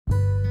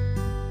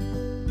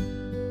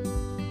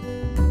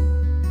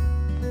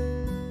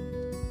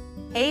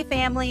Hey,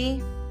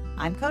 family.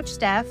 I'm Coach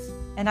Steph.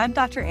 And I'm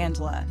Dr.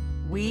 Angela.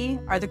 We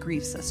are the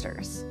Grief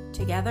Sisters.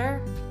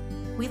 Together,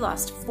 we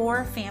lost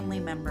 4 family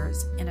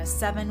members in a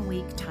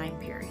 7-week time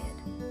period.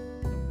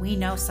 We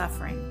know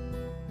suffering.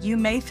 You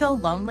may feel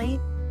lonely,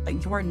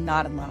 but you're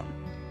not alone.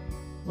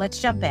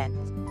 Let's jump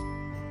in.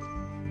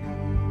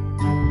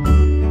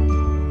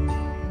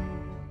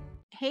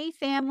 Hey,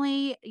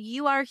 family.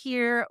 You are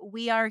here.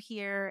 We are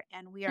here.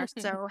 And we are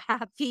so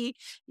happy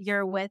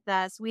you're with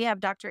us. We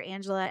have Dr.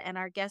 Angela and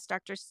our guest,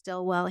 Dr.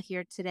 Stillwell,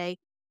 here today.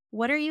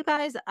 What are you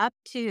guys up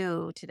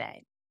to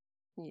today?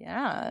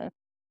 Yeah.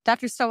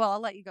 Dr. Stowell,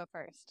 I'll let you go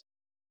first.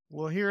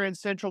 Well, here in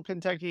central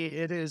Kentucky,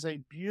 it is a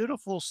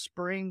beautiful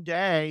spring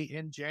day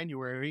in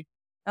January.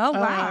 Oh,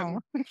 wow.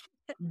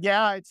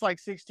 Yeah, it's like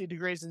 60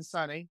 degrees and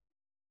sunny.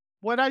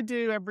 What I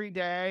do every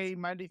day,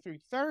 Monday through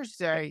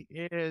Thursday,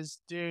 is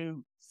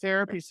do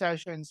therapy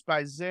sessions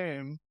by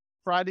Zoom.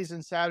 Fridays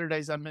and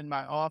Saturdays, I'm in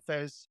my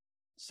office.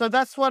 So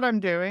that's what I'm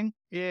doing,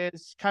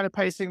 is kind of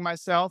pacing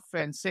myself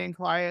and seeing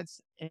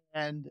clients.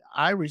 And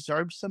I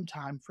reserved some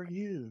time for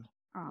you.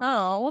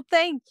 Oh, well,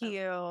 thank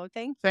you.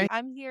 Thank you. Thank-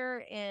 I'm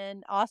here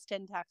in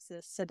Austin,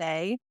 Texas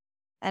today,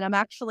 and I'm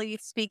actually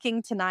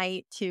speaking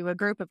tonight to a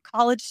group of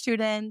college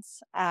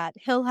students at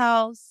Hill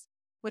House,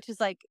 which is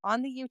like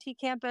on the UT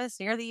campus,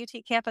 near the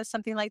UT campus,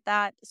 something like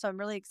that. So I'm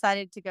really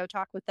excited to go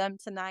talk with them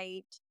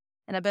tonight.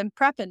 And I've been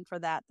prepping for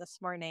that this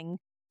morning.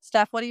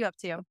 Steph, what are you up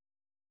to?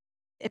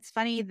 It's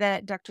funny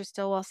that Dr.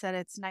 Stillwell said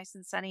it's nice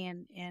and sunny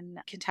in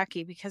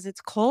Kentucky because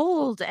it's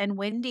cold and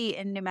windy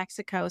in New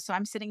Mexico. So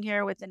I'm sitting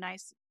here with a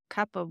nice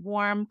cup of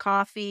warm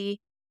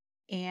coffee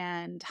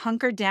and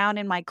hunkered down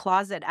in my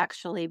closet,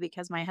 actually,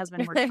 because my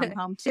husband worked from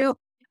home too.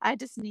 I had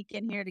to sneak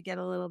in here to get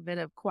a little bit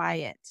of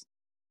quiet.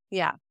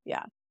 Yeah.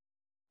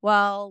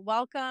 Well,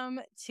 welcome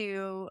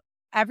to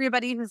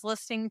everybody who's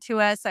listening to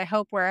us. I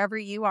hope wherever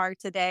you are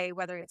today,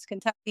 whether it's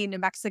Kentucky, New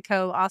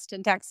Mexico,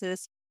 Austin,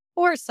 Texas,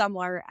 or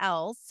somewhere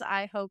else,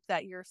 I hope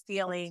that you're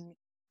feeling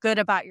good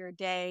about your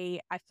day.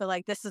 I feel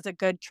like this is a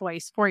good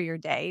choice for your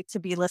day to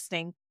be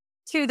listening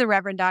to the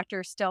Reverend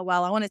Dr.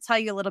 Stillwell. I want to tell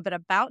you a little bit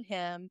about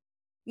him.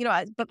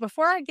 But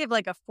before I give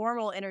like a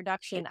formal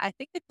introduction, I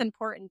think it's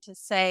important to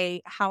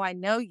say how I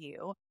know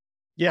you.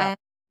 Yeah. And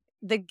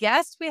the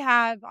guest we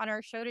have on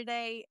our show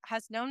today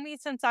has known me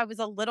since I was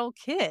a little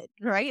kid,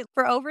 right?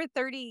 For over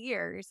 30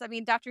 years. I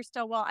mean, Dr.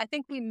 Stillwell, I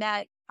think we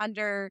met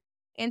under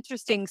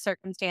interesting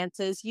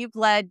circumstances. You've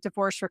led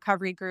divorce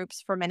recovery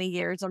groups for many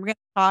years, and we're going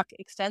to talk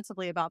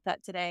extensively about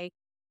that today.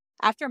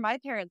 After my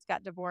parents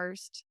got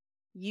divorced,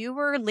 you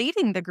were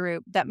leading the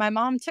group that my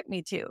mom took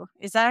me to.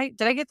 Did I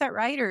get that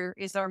right? Or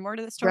is there more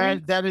to the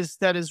story? That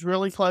is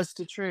really close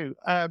to true.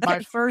 My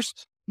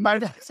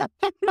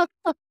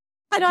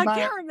I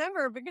can't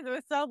remember because it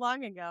was so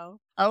long ago.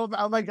 Oh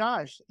my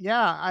gosh.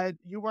 Yeah,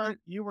 you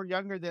were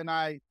younger than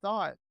I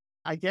thought,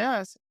 I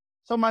guess.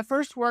 So my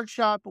first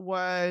workshop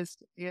was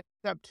in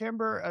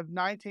September of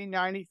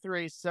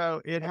 1993.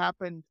 So it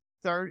happened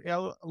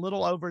a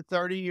little over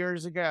 30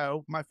 years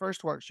ago, my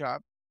first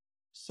workshop.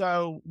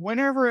 So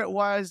whenever it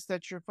was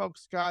that your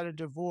folks got a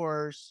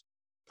divorce,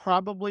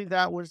 probably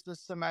that was the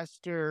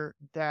semester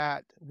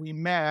that we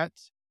met.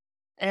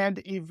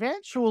 And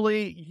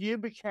eventually you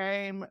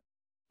became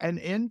an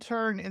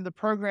intern in the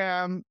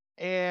program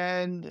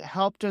and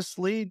helped us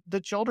lead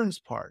the children's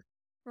part.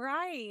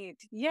 Right.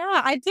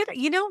 Yeah, I did.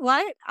 You know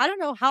what? I don't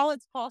know how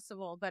it's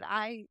possible, but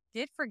I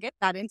did forget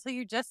that until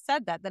you just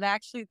said that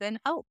actually then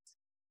helped.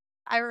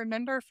 I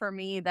remember for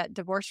me that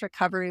divorce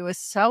recovery was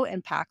so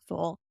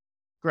impactful.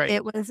 Great.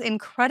 It was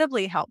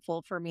incredibly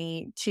helpful for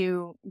me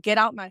to get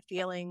out my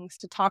feelings,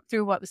 to talk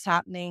through what was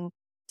happening,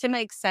 to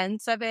make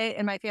sense of it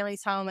in my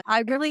family's home.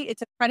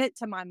 It's a credit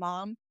to my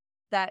mom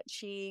that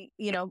she,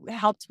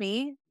 helped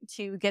me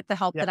to get the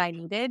help that I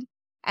needed.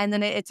 And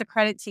then it's a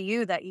credit to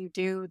you that you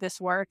do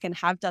this work and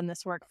have done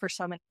this work for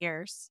so many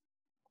years.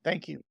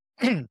 Thank you.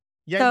 Yay,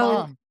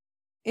 Mom.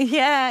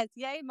 Yes.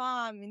 Yay,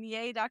 Mom. And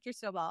yay, Dr.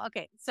 Stillwell.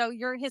 Okay. So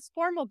his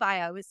formal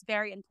bio is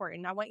very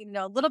important. I want you to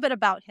know a little bit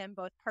about him,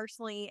 both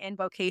personally and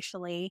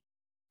vocationally.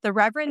 The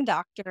Reverend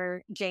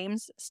Dr.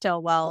 James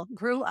Stillwell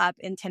grew up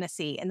in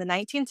Tennessee in the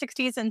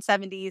 1960s and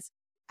 70s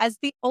as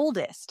the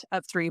oldest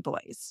of 3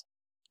 boys.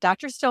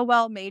 Dr.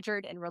 Stillwell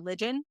majored in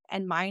religion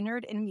and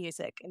minored in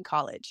music in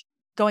college,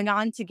 going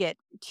on to get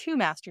 2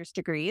 master's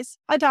degrees,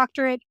 a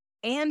doctorate,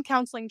 and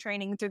counseling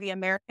training through the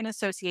American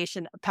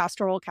Association of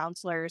Pastoral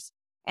Counselors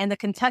and the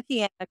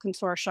Kentucky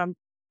Consortium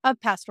of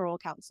Pastoral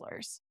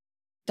Counselors.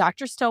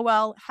 Dr.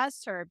 Stillwell has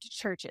served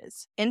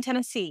churches in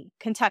Tennessee,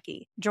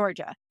 Kentucky,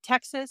 Georgia,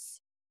 Texas,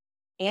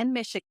 and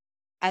Michigan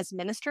as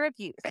Minister of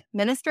Youth,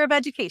 Minister of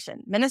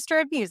Education, Minister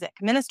of Music,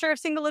 Minister of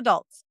Single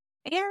Adults,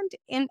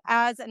 and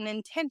as an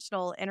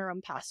intentional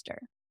interim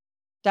pastor.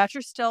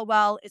 Dr.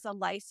 Stillwell is a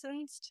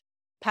licensed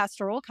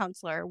pastoral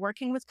counselor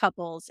working with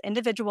couples,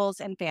 individuals,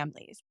 and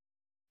families.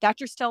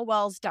 Dr.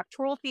 Stillwell's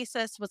doctoral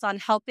thesis was on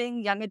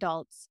helping young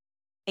adults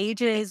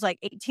ages like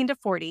 18 to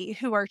 40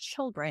 who are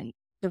children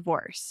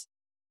divorce.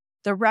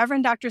 The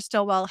Reverend Dr.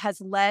 Stillwell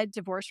has led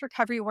divorce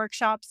recovery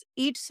workshops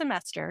each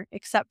semester,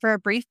 except for a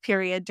brief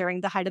period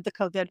during the height of the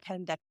COVID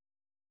pandemic,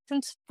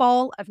 since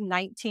fall of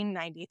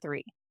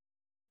 1993.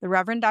 The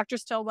Reverend Dr.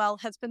 Stillwell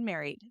has been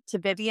married to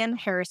Vivian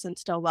Harrison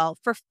Stillwell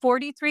for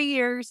 43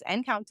 years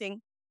and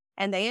counting,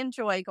 and they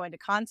enjoy going to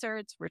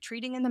concerts,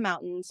 retreating in the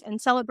mountains,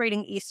 and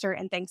celebrating Easter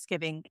and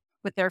Thanksgiving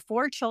with their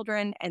 4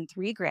 children and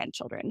 3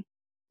 grandchildren.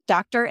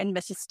 Dr. and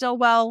Mrs.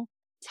 Stillwell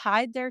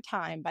tied their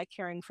time by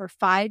caring for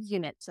 5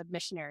 units of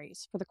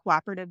missionaries for the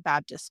Cooperative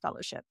Baptist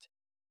Fellowship.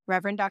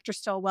 Reverend Dr.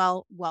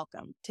 Stillwell,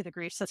 welcome to the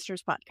Grief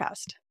Sisters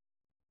podcast.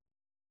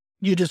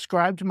 You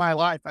described my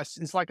life.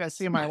 It's like I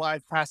see my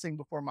life passing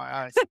before my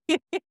eyes.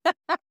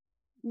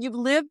 You've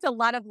lived a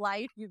lot of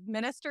life. You've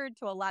ministered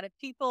to a lot of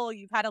people.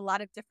 You've had a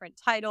lot of different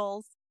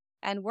titles.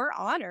 And we're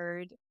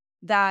honored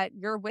that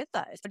you're with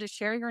us to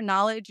share your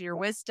knowledge, your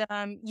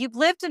wisdom. You've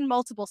lived in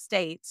multiple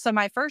states. So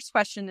my first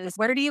question is,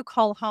 where do you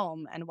call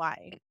home and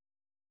why?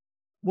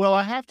 Well,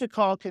 I have to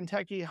call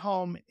Kentucky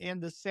home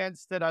in the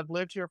sense that I've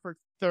lived here for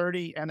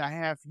 30 and a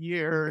half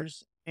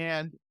years.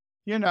 And,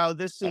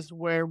 this is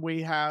where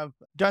we have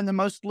done the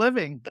most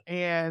living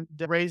and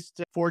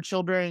raised 4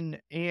 children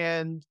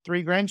and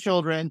 3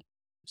 grandchildren.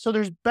 So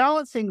there's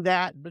balancing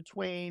that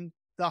between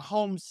the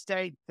home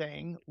state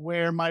thing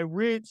where my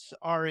roots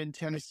are in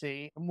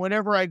Tennessee. And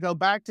whenever I go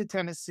back to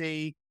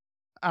Tennessee,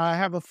 I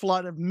have a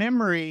flood of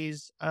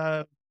memories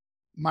of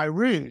my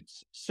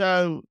roots.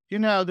 So,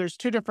 there's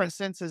 2 different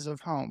senses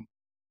of home.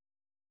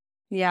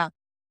 Yeah,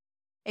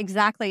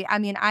 exactly. I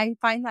mean, I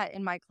find that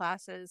in my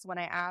classes when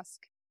I ask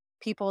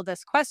people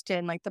this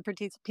question, like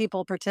the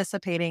people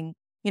participating,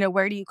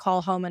 where do you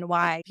call home and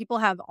why? People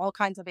have all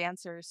kinds of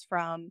answers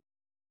from,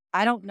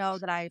 I don't know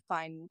that I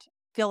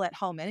feel at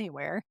home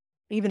anywhere,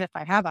 even if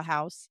I have a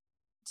house,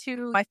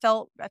 to I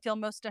feel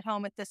most at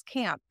home at this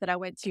camp that I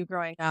went to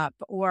growing up,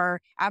 or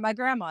at my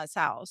grandma's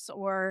house,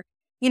 or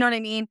you know what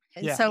I mean?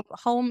 And Yeah. so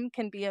home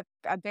can be a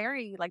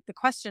very, like, the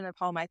question of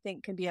home, I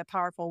think, can be a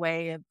powerful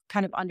way of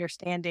kind of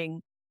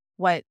understanding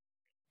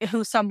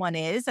who someone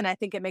is. And I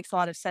think it makes a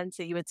lot of sense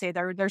that you would say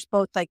there's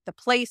both like the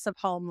place of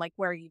home, like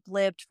where you've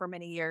lived for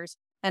many years,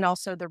 and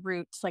also the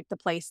roots, like the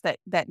place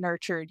that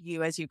nurtured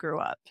you as you grew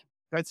up.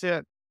 That's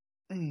it.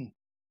 Mm.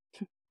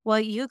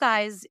 Well, you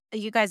guys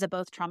have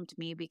both trumped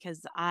me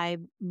because I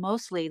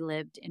mostly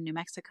lived in New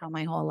Mexico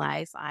my whole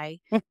life. I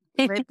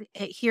lived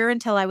here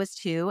until I was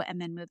 2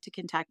 and then moved to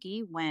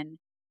Kentucky when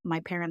my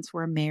parents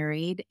were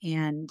married.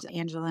 And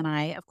Angela and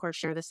I, of course,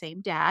 share the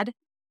same dad.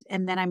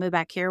 And then I moved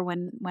back here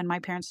when my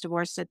parents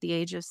divorced at the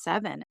age of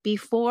 7.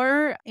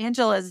 Before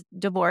Angela's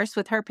divorce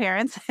with her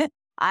parents,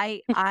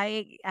 I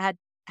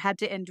had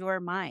to endure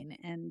mine.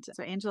 And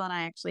so Angela and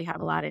I actually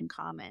have a lot in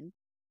common.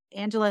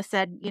 Angela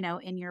said,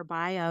 in your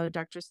bio,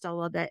 Dr.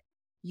 Stillwell, that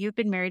you've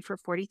been married for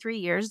 43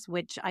 years,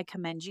 which I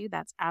commend you.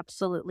 That's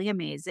absolutely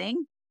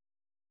amazing.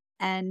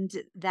 And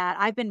that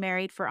I've been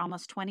married for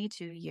almost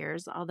 22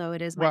 years, although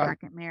it is my Wow.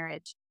 second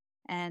marriage.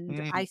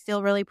 And I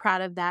feel really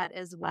proud of that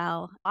as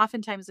well.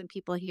 Oftentimes when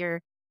people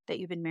hear that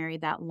you've been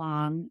married that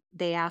long,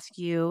 they ask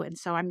you, and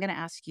so I'm going to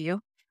ask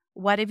you,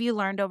 what have you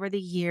learned over the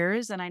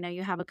years? And I know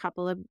you have a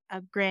couple of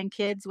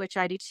grandkids, which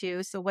I do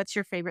too. So what's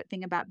your favorite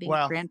thing about being a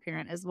Well,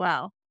 grandparent as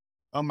well?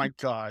 oh my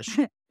gosh.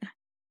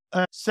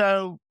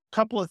 So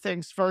couple of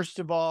things. First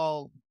of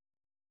all,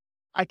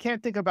 I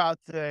can't think about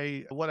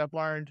what I've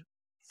learned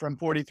from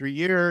 43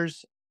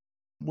 years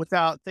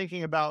without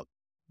thinking about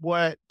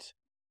what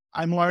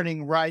I'm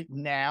learning right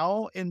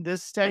now in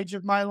this stage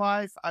of my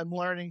life. I'm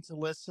learning to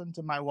listen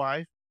to my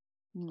wife.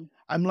 Mm.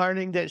 I'm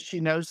learning that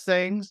she knows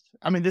things.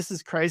 I mean, this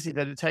is crazy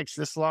that it takes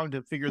this long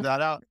to figure that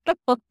out.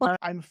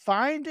 I'm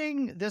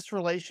finding this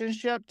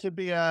relationship to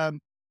be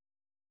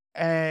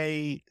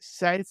a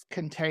safe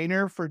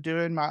container for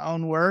doing my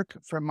own work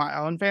from my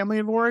own family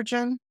of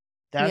origin.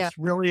 Yeah. That's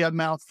really a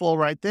mouthful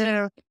right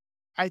there.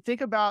 I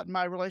think about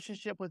my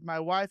relationship with my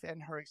wife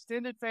and her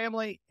extended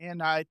family,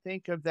 and I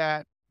think of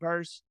that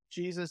verse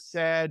Jesus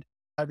said,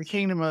 the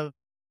kingdom of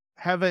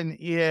heaven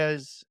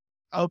is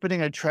opening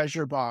a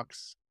treasure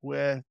box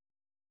with,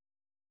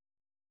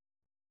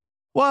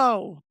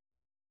 whoa,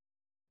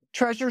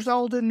 treasures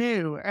old and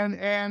new.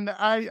 And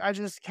I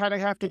just kind of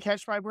have to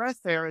catch my breath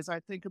there as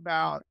I think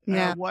about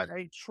Yeah. what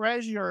a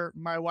treasure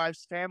my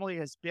wife's family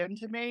has been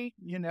to me,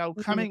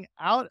 Mhm. coming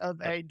out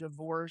of a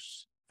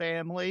divorce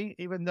family,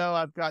 even though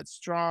I've got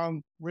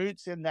strong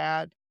roots in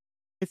that.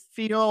 I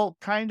feel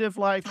kind of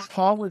like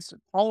Paul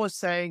was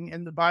saying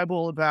in the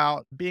Bible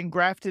about being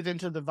grafted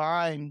into the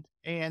vine.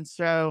 And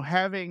so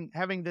having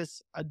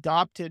this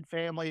adopted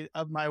family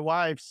of my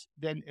wife's,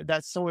 then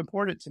that's so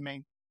important to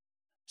me.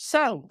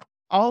 So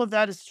all of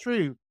that is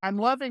true. I'm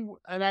loving,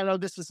 and I know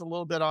this is a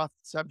little bit off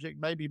subject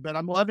maybe, but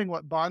I'm loving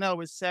what Bono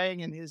is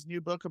saying in his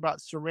new book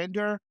about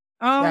surrender.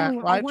 That Oh,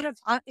 life,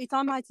 it's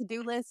on my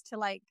to-do list to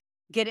like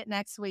get it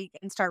next week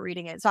and start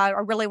reading it. So I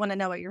really want to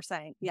know what you're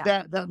saying.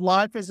 Yeah. that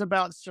life is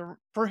about,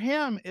 for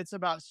him, it's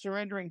about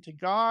surrendering to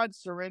God,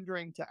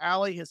 surrendering to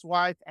Allie, his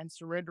wife, and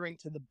surrendering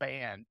to the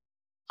band.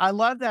 I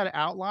love that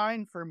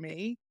outline for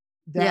me.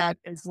 Yeah. that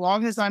as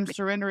long as I'm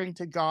surrendering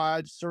to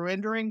God,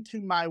 surrendering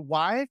to my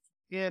wife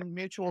in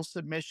mutual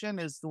submission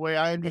is the way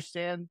I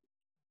understand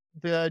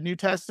the New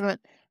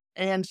Testament,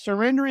 and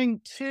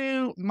surrendering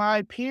to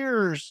my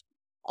peers,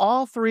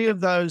 all three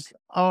of those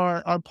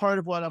are part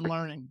of what I'm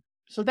learning.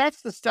 So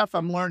that's the stuff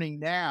I'm learning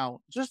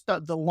now. Just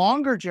the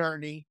longer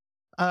journey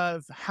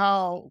of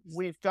how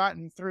we've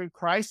gotten through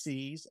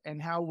crises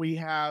and how we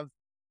have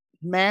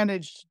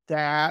managed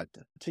that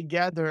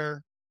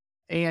together,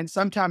 and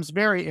sometimes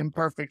very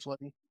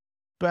imperfectly.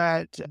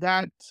 But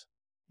that,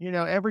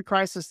 every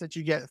crisis that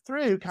you get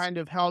through kind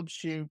of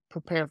helps you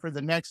prepare for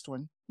the next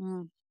one.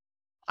 Mm.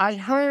 I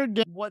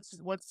heard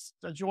what's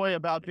the joy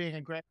about being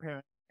a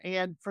grandparent.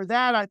 And for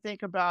that, I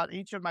think about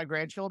each of my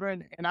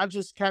grandchildren, and I've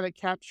just kind of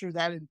captured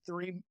that in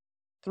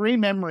three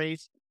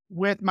memories.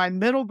 With my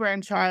middle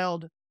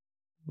grandchild,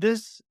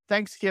 this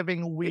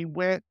Thanksgiving,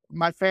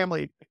 my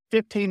family,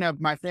 15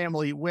 of my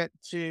family went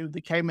to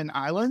the Cayman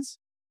Islands,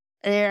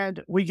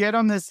 and we get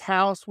on this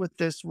house with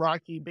this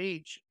rocky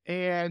beach.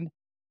 And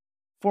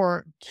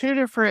for 2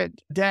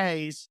 different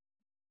days,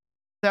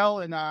 Sel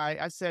and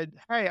I said,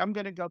 "Hey, I'm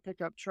going to go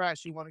pick up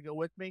trash. You want to go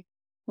with me?"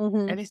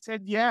 Hmm. And he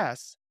said,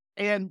 "Yes."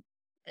 And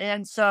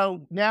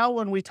so now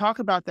when we talk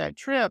about that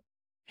trip,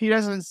 he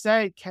doesn't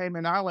say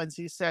Cayman Islands.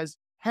 He says,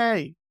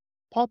 "Hey,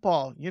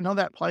 Paw, you know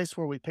that place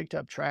where we picked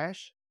up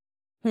trash?"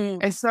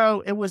 Hmm. And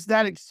so it was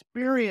that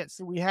experience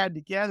that we had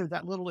together,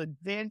 that little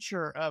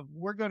adventure of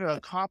we're going to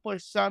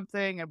accomplish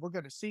something and we're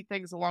going to see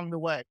things along the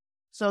way.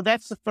 So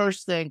that's the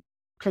first thing,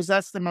 because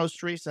that's the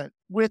most recent.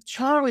 With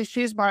Charlie,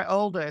 she's my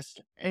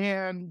oldest,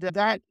 and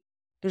that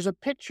there's a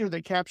picture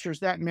that captures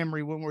that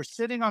memory when we're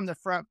sitting on the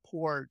front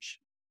porch,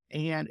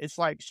 and it's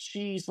like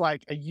she's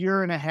like a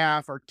year and a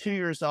half or 2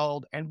 years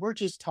old, and we're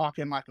just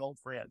talking like old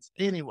friends.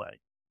 Anyway,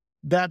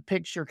 that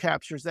picture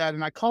captures that.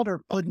 And I called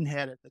her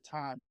Puddinhead at the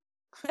time.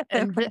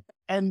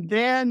 And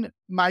then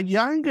my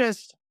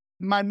youngest,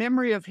 my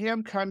memory of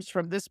him comes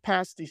from this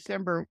past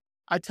December.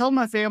 I told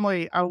my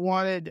family I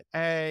wanted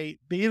a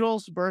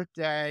Beatles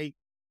birthday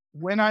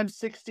when I'm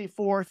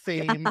 64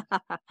 theme,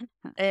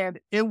 and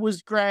it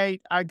was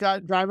great. I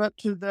got drive up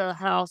to the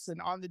house,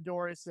 and on the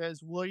door it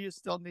says, "Will you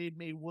still need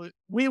me?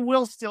 We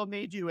will still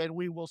need you, and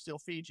we will still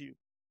feed you."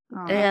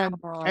 And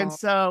Oh,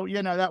 so,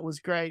 that was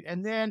great.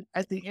 And then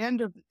at the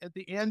end of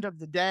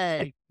the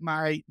day,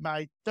 my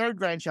third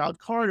grandchild,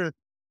 Carter,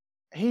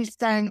 he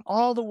sang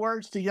all the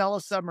words to Yellow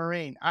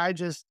Submarine.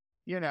 He's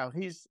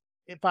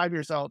 5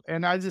 years old,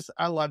 and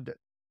I loved it.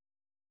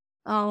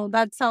 Oh,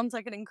 that sounds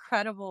like an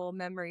incredible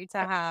memory to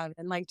have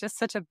and like just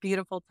such a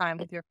beautiful time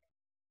with your.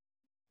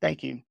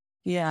 Thank you.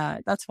 Yeah,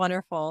 that's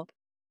wonderful.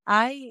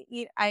 I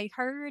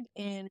heard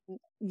in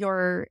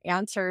your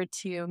answer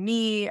to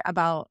me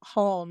about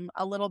home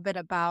a little bit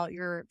about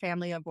your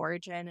family of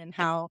origin and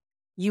how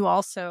you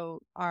also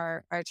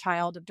are a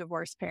child of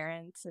divorced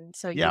parents, and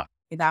so you Yeah.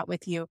 carry that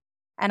with you.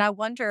 And I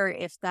wonder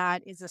if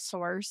that is a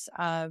source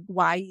of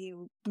why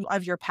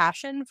of your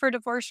passion for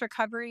divorce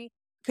recovery.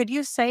 Could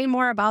you say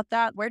more about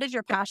that? Where did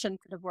your passion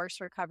for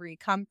divorce recovery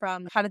come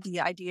from? How did the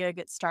idea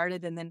get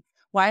started? And then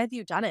why have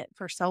you done it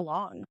for so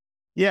long?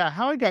 Yeah,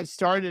 how I got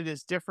started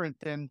is different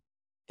than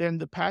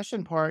the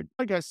passion part.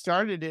 How I got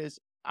started is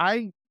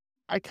I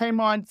came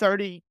on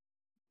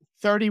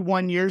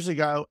 31 years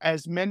ago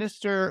as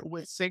minister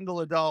with single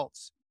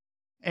adults.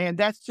 And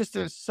that's just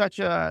such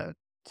a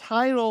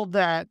title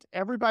that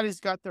everybody's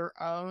got their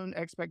own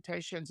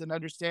expectations and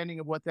understanding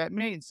of what that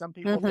means. Some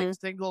people think Mhm.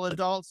 single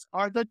adults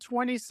are the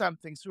 20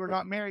 somethings who are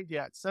not married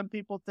yet. Some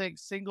people think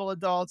single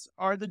adults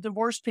are the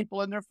divorced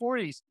people in their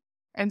 40s.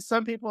 And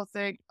some people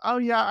think, oh,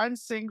 yeah, I'm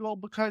single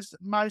because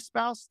my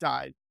spouse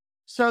died.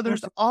 So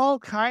there's all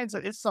kinds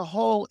it's a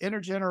whole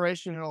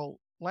intergenerational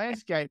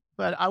landscape.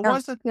 But I Yeah.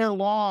 wasn't there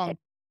long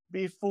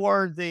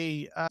before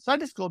the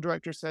Sunday school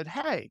director said,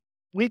 "Hey,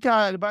 we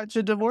got a bunch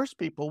of divorced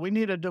people. We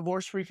need a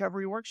divorce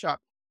recovery workshop."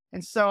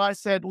 And so I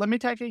said, let me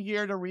take a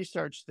year to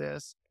research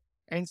this.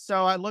 And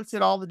so I looked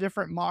at all the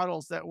different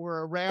models that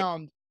were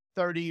around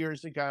 30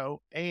 years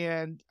ago.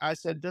 And I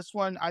said, this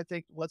one, I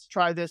think, let's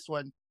try this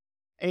one.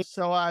 And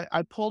so I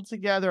pulled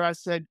together, I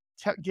said,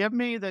 give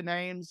me the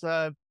names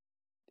of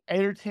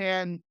 8 or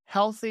 10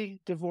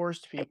 healthy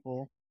divorced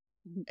people,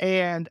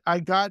 and I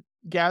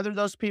gathered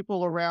those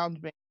people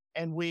around me,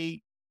 and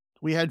we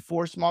had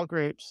 4 small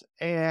groups,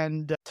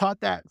 and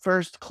taught that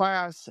first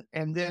class,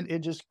 and then it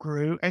just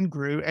grew and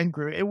grew and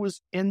grew. It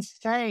was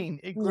insane.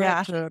 It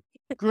Yeah.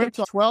 grew up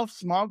to 12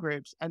 small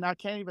groups, and I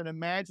can't even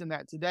imagine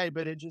that today,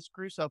 but it just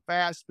grew so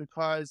fast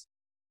because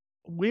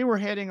we were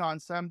hitting on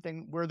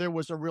something where there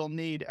was a real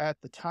need at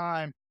the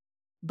time.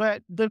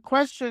 But the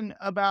question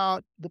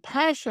about the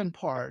passion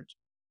part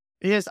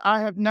is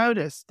I have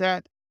noticed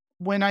that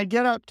when I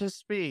get up to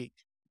speak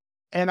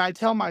and I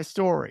tell my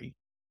story,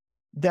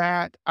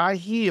 that I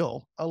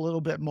heal a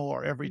little bit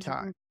more every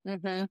time. Mhm.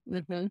 Mhm.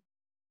 Mhm.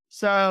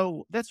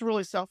 So that's a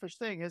really selfish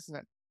thing, isn't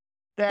it?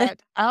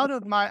 That out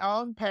of my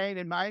own pain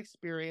and my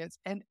experience,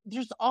 and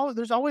there's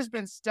always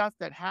been stuff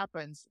that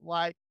happens.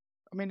 Like,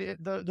 I mean,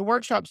 the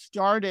workshop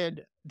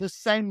started the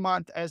same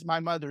month as my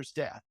mother's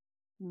death.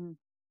 Mm.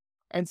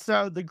 And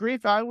so the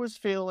grief I was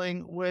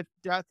feeling with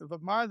death of a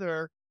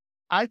mother,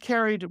 I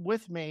carried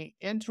with me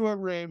into a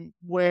room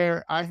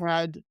where I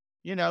had,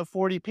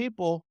 40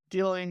 people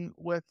dealing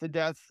with the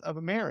death of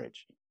a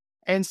marriage.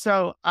 And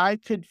so I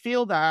could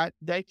feel that.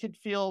 They could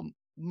feel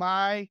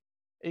my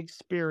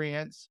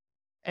experience.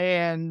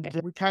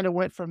 And we kind of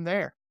went from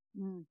there.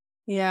 Mm.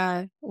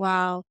 Yeah.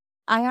 Wow.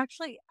 I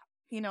actually,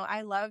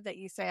 I love that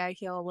you say I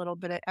heal a little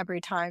bit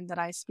every time that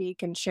I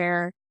speak and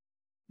share,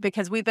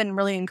 because we've been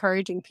really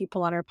encouraging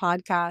people on our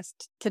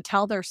podcast to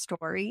tell their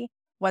story,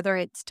 whether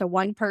it's to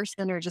one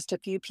person or just a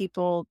few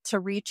people, to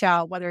reach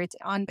out, whether it's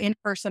on in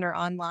person or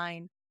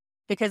online,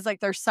 because like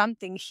there's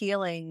something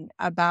healing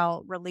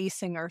about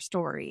releasing our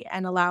story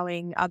and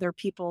allowing other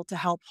people to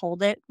help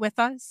hold it with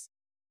us.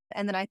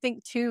 And then I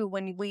think too,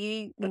 when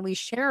we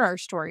share our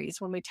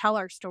stories, when we tell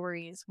our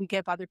stories, we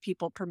give other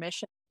people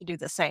permission to do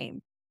the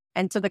same.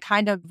 And so the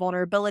kind of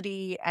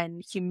vulnerability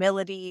and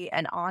humility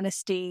and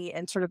honesty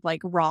and sort of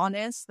like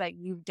rawness that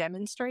you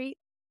demonstrate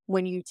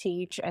when you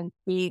teach and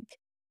speak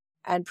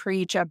and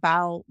preach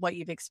about what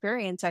you've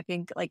experienced, I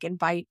think like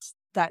invites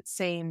that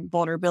same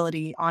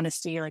vulnerability,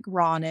 honesty, like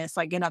rawness,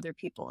 like in other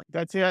people.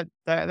 That's it.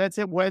 That's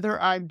it. Whether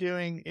I'm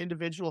doing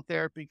individual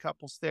therapy,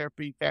 couples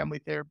therapy, family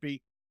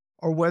therapy,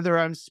 or whether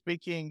I'm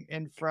speaking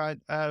in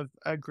front of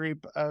a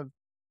group of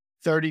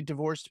 30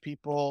 divorced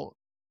people,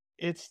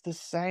 it's the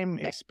same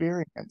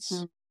experience.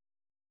 Mm.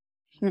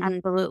 Mhm.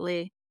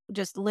 Absolutely.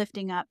 Just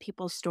lifting up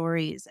people's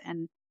stories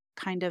and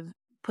kind of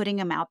putting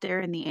them out there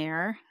in the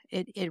air,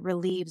 it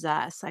relieves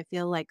us. I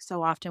feel like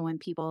so often when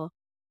people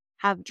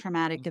have a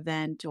traumatic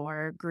event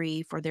or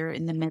grief or they're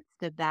in the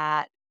midst of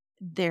that,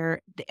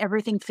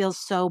 everything feels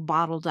so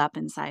bottled up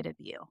inside of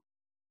you.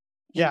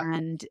 Yeah.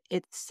 And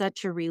it's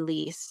such a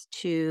release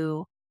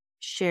to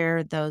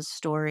share those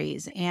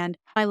stories. And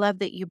I love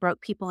that you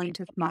broke people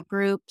into small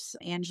groups.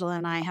 Angela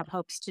and I have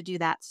hopes to do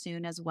that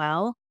soon as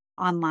well,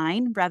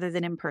 online rather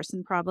than in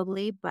person,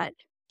 probably. But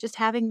just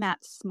having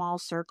that small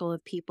circle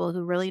of people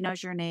who really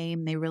knows your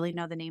name, they really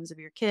know the names of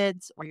your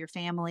kids or your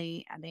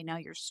family, and they know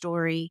your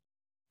story.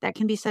 That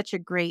can be such a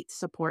great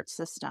support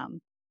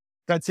system.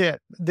 That's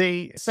it.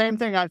 The same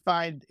thing I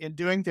find in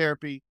doing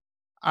therapy,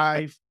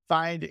 I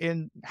find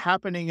in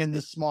happening in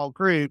the small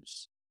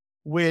groups,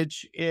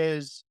 which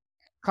is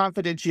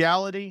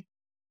confidentiality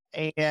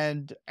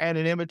and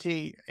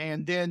anonymity.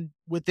 And then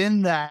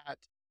within that,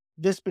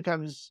 this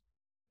becomes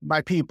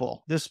my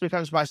people. This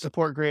becomes my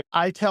support group.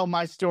 I tell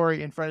my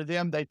story in front of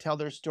them. They tell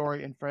their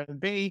story in front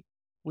of me.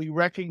 We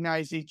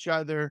recognize each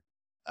other.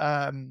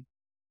 Um,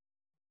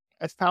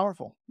 it's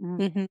powerful. Mm.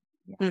 Mhm.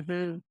 Yeah.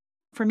 Mhm.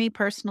 For me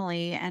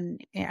personally,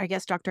 and I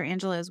guess Dr.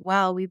 Angela as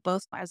well, we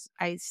both, as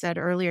I said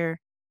earlier,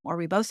 or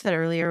we both said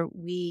earlier,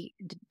 we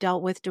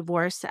dealt with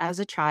divorce as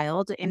a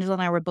child. Angela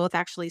and I were both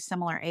actually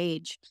similar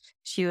age.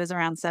 She was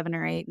around 7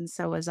 or 8, and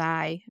so was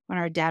I when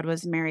our dad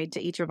was married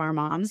to each of our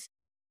moms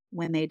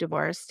when they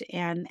divorced.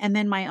 And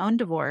then my own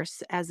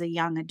divorce as a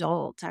young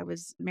adult. I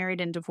was married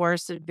and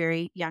divorced at a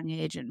very young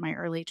age in my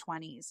early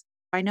 20s.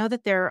 I know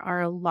that there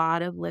are a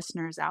lot of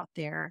listeners out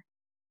there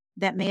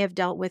that may have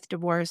dealt with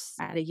divorce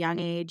at a young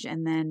age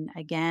and then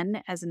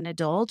again as an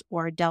adult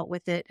or dealt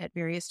with it at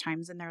various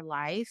times in their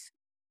life.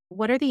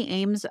 What are the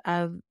aims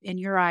of, in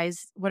your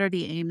eyes, what are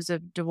the aims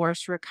of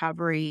divorce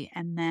recovery?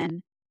 And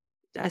then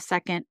a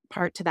second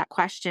part to that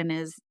question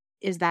is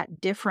that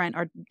different,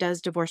 or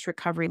does divorce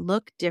recovery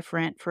look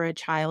different for a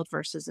child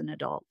versus an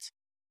adult?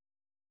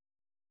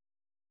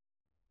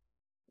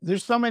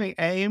 There's so many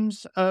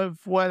aims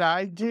of what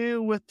I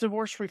do with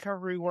divorce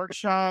recovery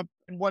workshop.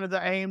 And one of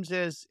the aims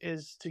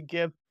is to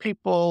give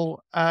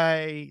people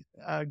a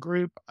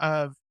group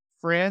of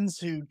friends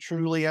who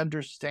truly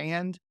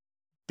understand.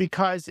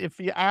 Because if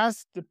you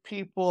ask the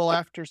people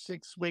after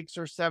 6 weeks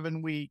or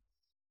 7 weeks,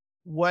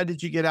 what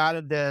did you get out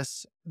of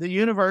this? The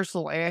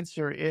universal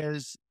answer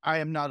is, I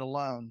am not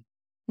alone.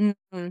 Mhm.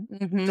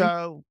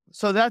 Mhm.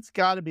 So that's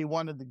got to be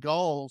one of the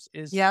goals,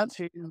 is Yep.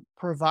 to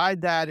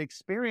provide that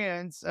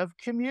experience of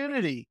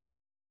community.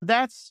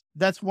 That's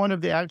one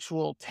of the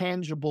actual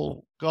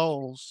tangible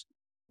goals.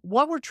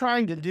 What we're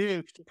trying to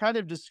do to kind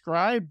of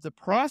describe the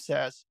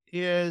process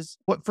is,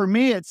 what for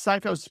me, it's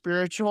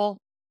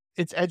psycho-spiritual,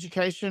 it's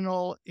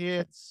educational,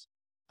 it's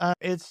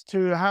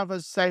to have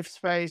a safe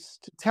space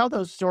to tell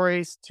those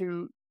stories,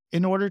 to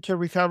in order to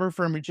recover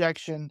from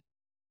rejection,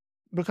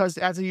 because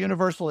as a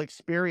universal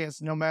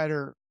experience, no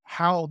matter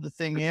how the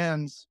thing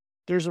ends,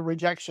 there's a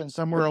rejection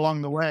somewhere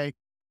along the way.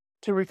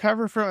 To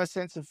recover from a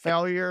sense of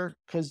failure,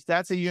 because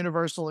that's a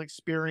universal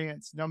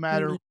experience,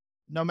 Mhm.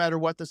 no matter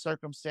what the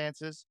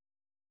circumstances.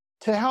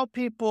 To help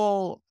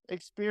people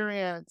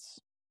experience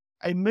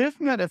a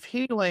movement of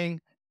healing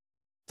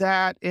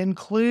that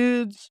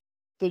includes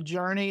the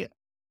journey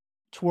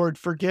toward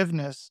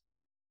forgiveness,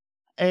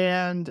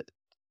 and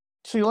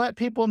to let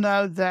people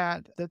know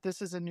that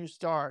this is a new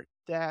start,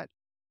 that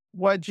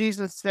what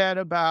Jesus said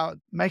about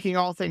making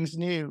all things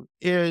new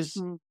is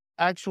Mm.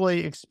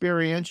 actually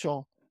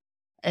experiential.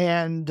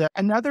 And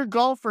another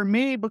goal for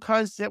me,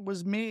 because it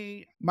was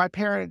me, my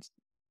parents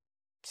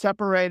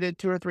separated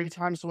 2 or 3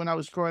 times when I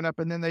was growing up,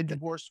 and then they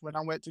divorced when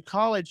I went to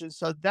college, and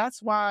so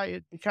that's why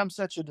it becomes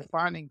such a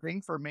defining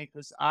thing for me,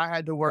 because I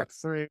had to work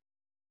through,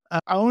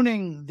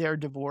 owning their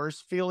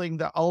divorce, feeling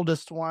the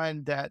oldest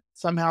one, that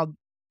somehow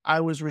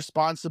I was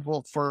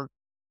responsible for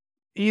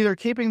either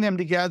keeping them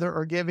together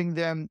or giving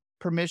them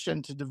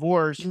permission to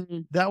divorce.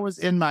 Mhm. That was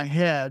in my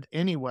head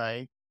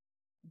anyway,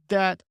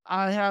 that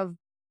I have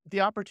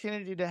the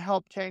opportunity to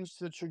help change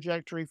the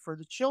trajectory for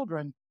the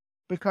children,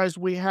 because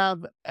we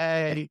have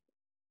a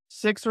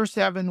 6 or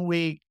 7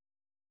 week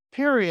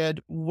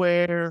period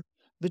where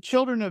the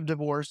children of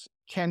divorce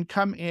can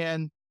come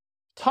in,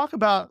 talk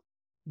about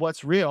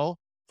what's real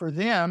for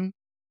them,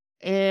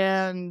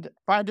 and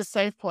find a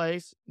safe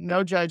place,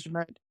 no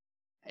judgment.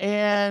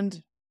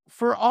 And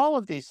for all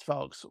of these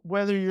folks,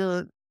 whether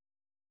you're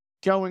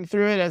going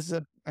through it as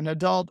an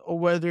adult or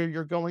whether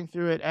you're going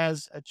through it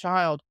as a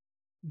child,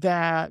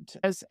 that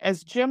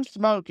as Jim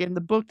Smoke in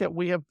the book that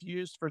we have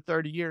used for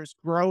 30 years,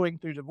 Growing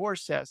Through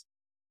Divorce, says,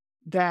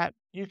 that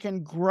you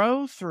can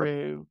grow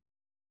through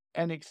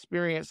an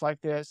experience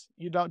like this.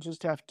 You don't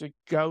just have to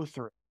go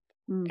through.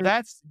 Mhm.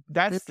 That's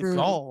the Mhm.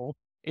 goal,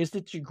 is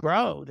that you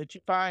grow, that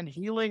you find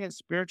healing and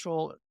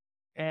spiritual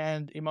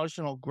and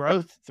emotional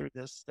growth through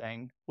this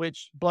thing,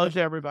 which blows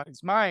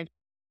everybody's mind,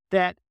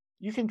 that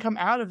you can come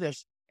out of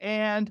this.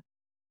 And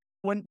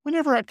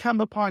whenever I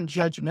come upon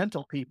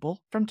judgmental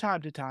people from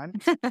time to time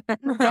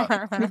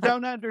who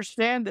don't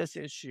understand this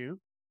issue,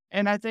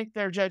 and I think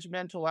they're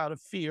judgmental out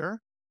of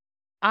fear,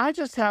 I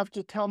just have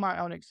to tell my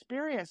own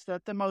experience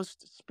that the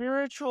most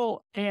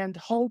spiritual and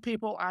whole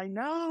people I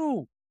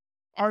know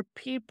are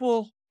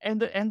people,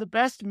 and the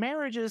best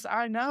marriages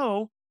I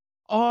know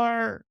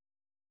are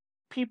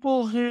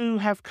people who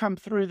have come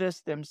through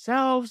this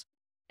themselves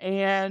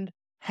and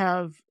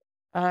have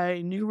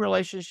a new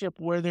relationship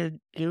where they're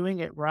doing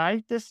it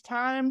right this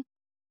time,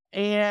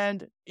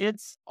 and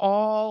it's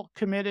all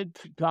committed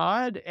to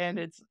God,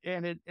 and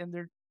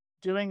they're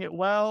doing it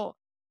well.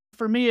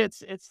 For me,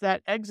 it's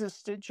that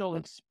existential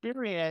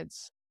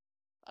experience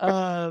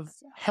of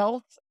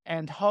health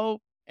and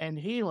hope and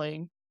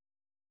healing.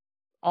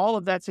 All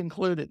of that's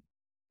included.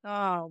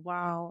 Oh,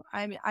 wow.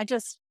 I mean,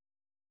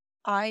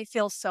 I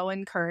feel so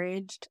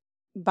encouraged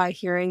by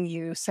hearing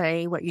you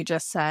say what you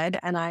just said,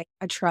 and I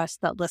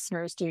trust that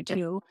listeners do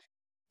too.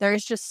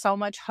 There's just so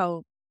much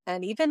hope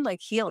and even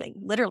like healing.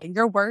 Literally,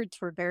 your words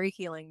were very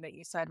healing that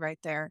you said right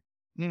there.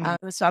 Mhm.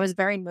 So I was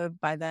very moved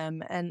by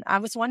them. And I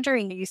was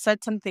wondering, you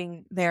said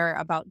something there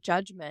about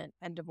judgment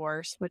and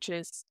divorce, which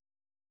is,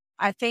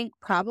 I think,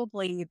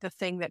 probably the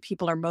thing that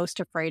people are most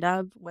afraid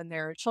of when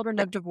they're children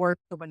of divorce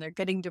or when they're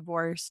getting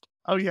divorced,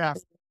 Oh, yeah.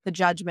 the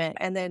judgment.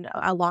 And then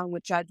along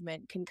with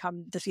judgment can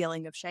come the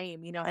feeling of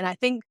shame, and I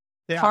think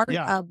Yeah, part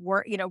yeah. of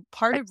work,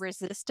 part of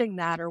resisting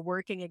that or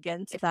working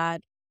against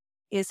that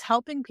is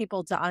helping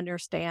people to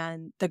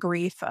understand the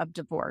grief of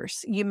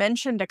divorce. You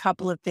mentioned a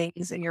couple of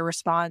things in your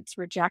response,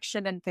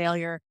 rejection and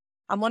failure.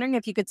 I'm wondering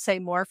if you could say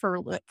more for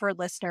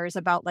listeners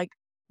about like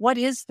what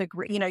is the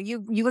grief?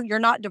 You're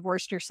not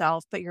divorced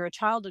yourself, but you're a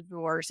child of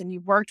divorce, and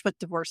you've worked with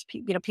divorced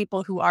people.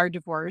 People who are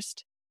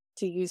divorced,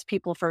 to use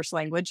people first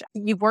language.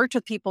 You've worked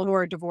with people who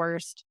are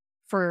divorced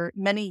for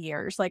many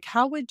years. Like,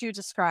 how would you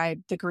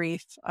describe the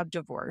grief of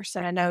divorce?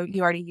 And I know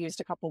you already used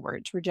a couple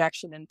words,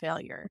 rejection and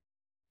failure.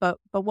 But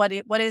what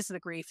is the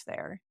grief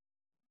there?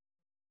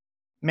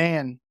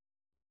 Man,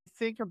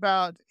 think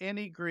about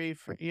any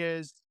grief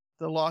is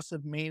the loss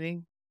of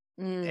meaning.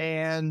 Mm,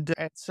 And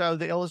so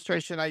the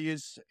illustration I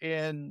use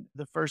in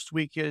the first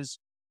week is,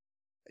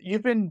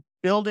 you've been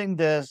building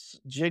this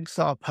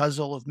jigsaw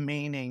puzzle of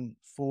meaning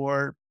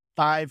for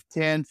 5,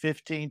 10,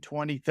 15,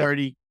 20,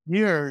 30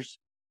 years.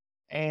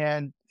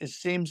 And it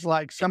seems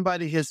like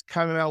somebody has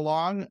come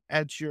along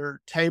at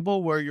your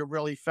table where you're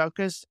really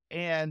focused,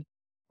 and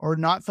or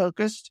not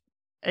focused,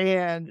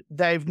 and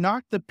they've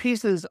knocked the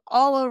pieces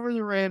all over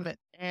the room,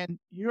 and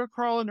you're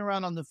crawling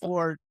around on the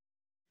floor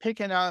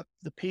picking up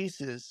the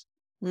pieces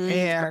mm,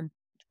 and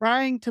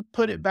trying to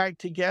put it back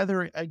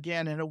together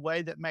again in a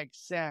way that makes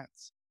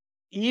sense.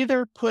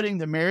 Either putting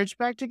the marriage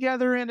back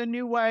together in a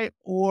new way,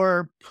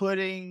 or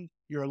putting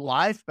your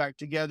life back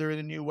together in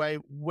a new way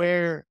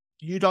where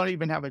you don't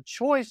even have a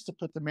choice to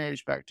put the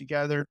marriage back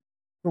together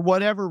for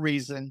whatever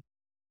reason.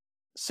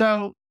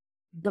 So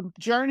the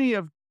journey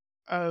of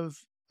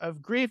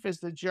of grief is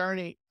the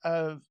journey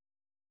of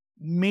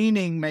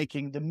meaning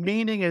making. The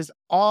meaning is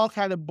all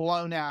kind of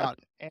blown out.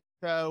 And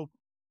so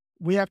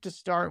we have to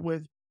start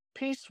with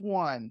piece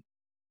one.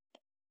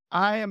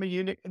 I am a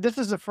unique. This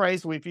is a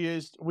phrase we've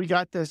used. We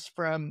got this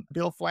from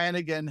Bill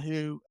Flanagan,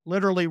 who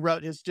literally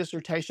wrote his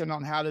dissertation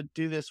on how to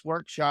do this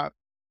workshop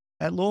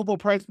at Louisville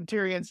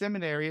Presbyterian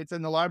Seminary. It's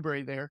in the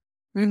library there.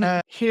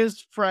 mhm,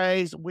 His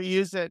phrase, we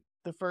use it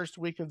the first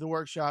week of the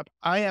workshop: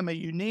 I am a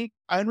unique,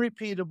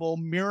 unrepeatable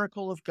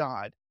miracle of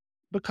God,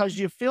 because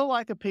you feel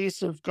like a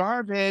piece of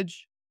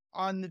garbage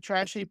on the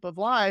trash heap of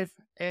life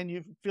and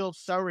you feel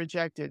so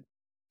rejected.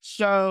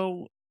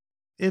 So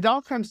it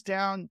all comes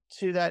down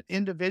to that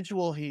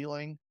individual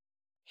healing.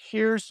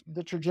 Here's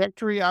the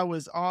trajectory I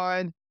was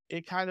on.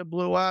 It kind of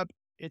blew up.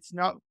 it's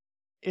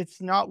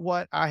not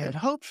what I had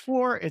hoped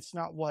for. It's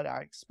not what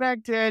I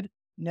expected.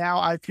 Now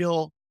I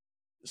feel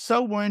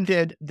so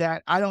wounded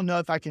that I don't know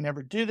if I can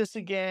ever do this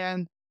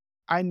again.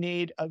 I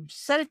need a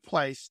safe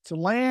place to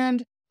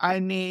land. I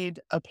need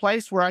a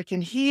place where I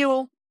can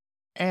heal.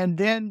 And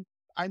then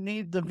I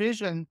need the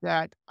vision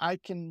that I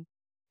can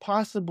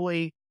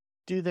possibly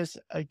do this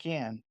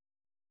again.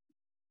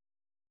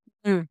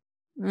 Mm,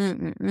 mm,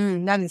 mm,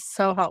 mm. That is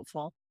so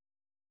helpful.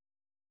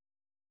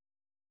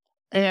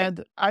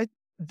 And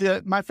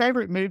my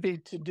favorite movie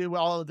to do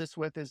all of this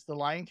with is The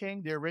Lion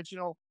King, the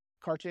original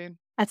cartoon.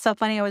 That's so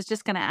funny. I was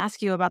just going to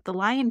ask you about The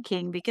Lion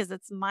King because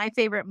it's my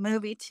favorite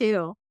movie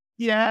too.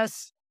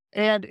 Yes.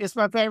 And it's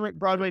my favorite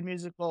Broadway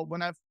musical.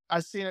 When I've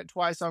seen it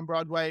twice on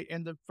Broadway,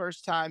 and the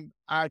first time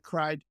I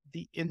cried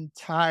the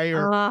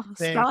entire Oh,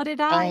 thing so did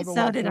I. all the way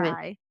So did through.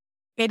 I.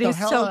 It So is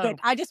so good.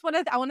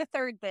 hello. I want to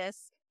third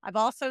this. I've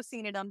also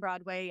seen it on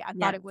Broadway. I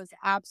thought Yes. it was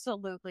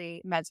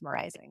absolutely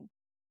mesmerizing.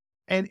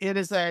 And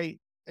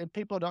and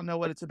people don't know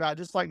what it's about.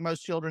 Just like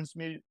most children's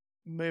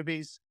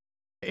movies,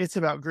 it's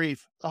about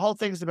grief. The whole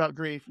thing's about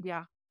grief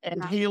Yeah.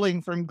 and Yeah.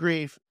 healing from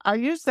grief. I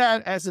use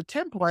that as a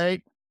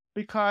template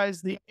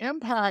because the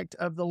impact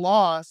of the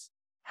loss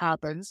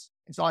happens.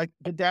 It's like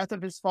the death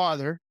of his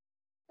father,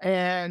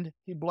 and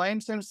he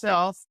blames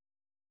himself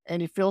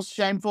and he feels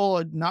shameful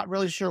and not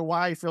really sure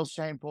why he feels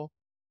shameful.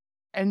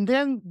 And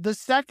then the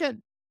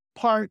second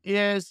part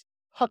is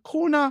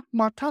Hakuna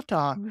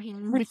Matata,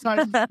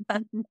 because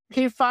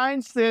he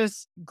finds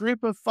this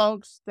group of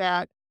folks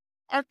that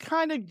are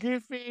kind of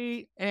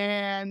goofy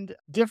and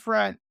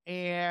different.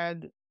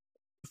 And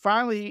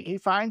finally, he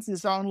finds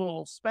his own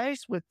little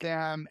space with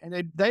them,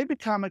 and they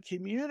become a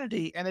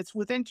community. And it's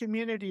within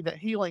community that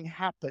healing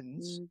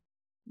happens.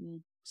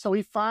 Mm. So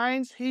he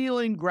finds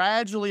healing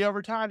gradually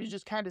over time. You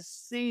just kind of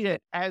see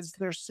it as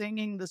they're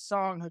singing the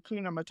song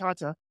Hakuna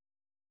Matata.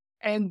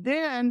 And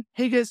then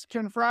he gets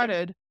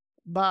confronted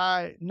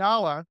by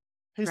Nala,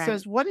 who Right.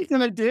 says, "What are you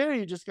going to do? Are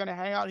you just going to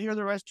hang out here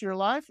the rest of your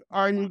life?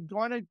 Are you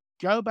going to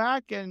go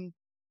back and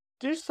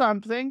do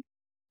something?"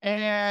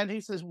 And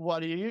he says, what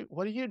do you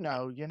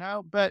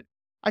know? But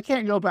I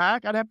can't go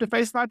back. I'd have to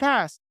face my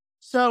past.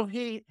 So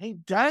he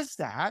does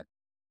that.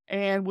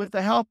 And with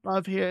the help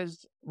of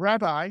his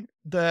rabbi,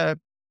 the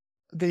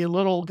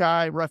little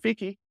guy,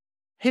 Rafiki,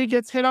 he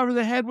gets hit over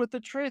the head with the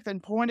truth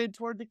and pointed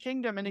toward the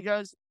kingdom. And he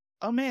goes,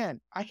 "Oh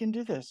man, I can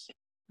do this."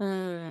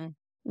 Mm,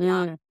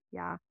 Yeah. mm.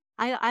 Yeah.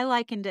 I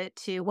likened it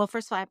to, well,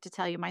 first of all, I have to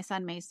tell you, my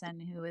son Mason,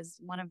 who is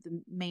one of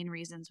the main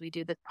reasons we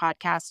do the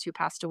podcast, who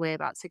passed away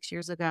about 6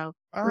 years ago.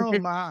 Oh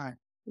my.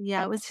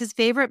 Yeah, it was his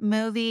favorite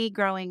movie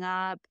growing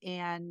up,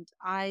 and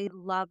I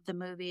loved the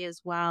movie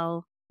as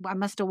well. I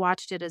must have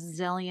watched it a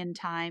zillion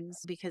times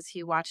because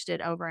he watched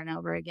it over and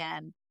over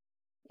again.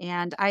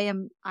 And I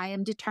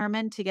am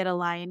determined to get a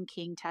Lion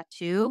King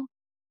tattoo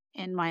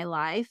in my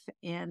life,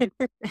 and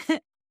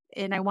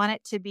and I want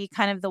it to be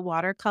kind of the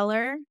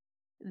watercolor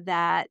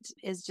that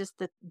is just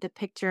the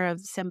picture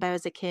of Simba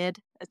as a kid,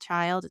 a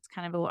child. It's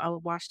kind of a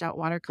washed out That's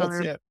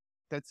watercolor, it.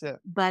 That's it.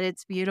 but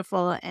it's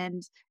beautiful.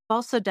 And I've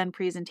also done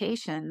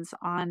presentations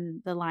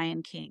on The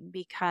Lion King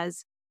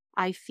because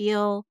I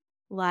feel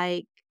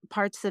like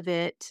parts of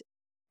it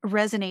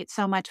resonate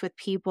so much with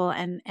people,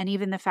 and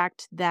even the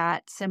fact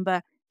that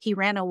Simba, he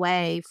ran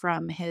away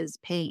from his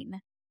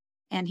pain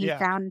and he Yeah.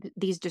 found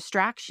these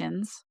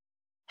distractions,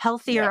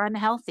 healthy Yeah. or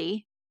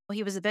unhealthy. Well,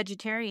 he was a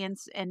vegetarian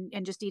and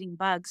just eating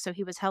bugs, so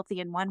he was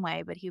healthy in one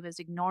way, but he was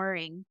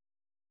ignoring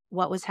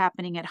what was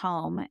happening at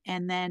home.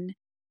 And then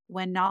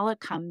when Nala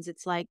comes,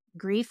 it's like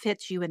grief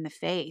hits you in the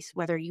face,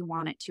 whether you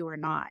want it to or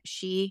not.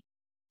 She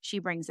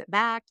brings it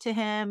back to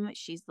him.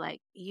 She's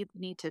like, "You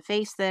need to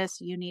face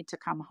this. You need to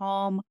come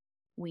home.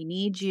 We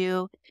need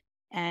you."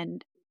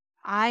 And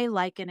I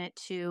liken it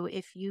to,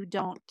 if you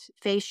don't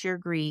face your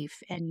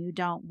grief and you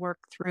don't work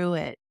through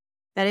it,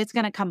 that it's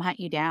going to come hunt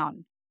you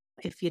down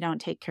if you don't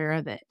take care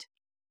of it.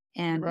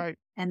 And Right.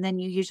 and then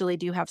you usually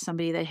do have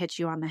somebody that hits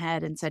you on the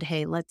head and said,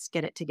 "Hey, let's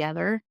get it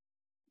together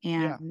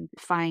Yeah. and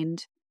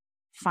find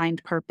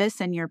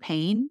purpose in your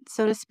pain,"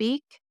 so to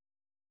speak.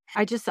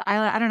 I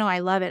don't know, I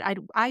love it.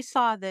 I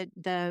saw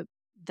the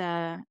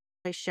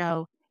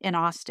show in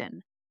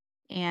Austin,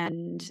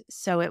 and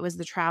so it was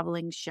the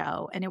traveling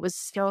show, and it was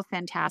still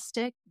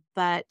fantastic,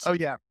 but Oh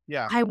yeah.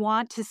 Yeah. I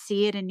want to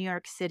see it in New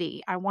York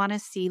City. I wanna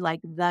see,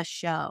 like, the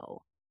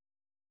show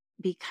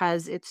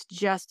because it's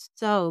just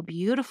so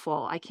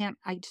beautiful. I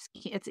just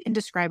can't, it's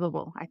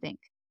indescribable, I think.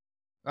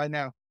 I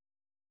know.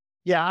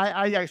 Yeah,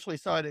 I actually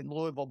saw it in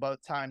Louisville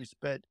both times,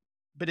 but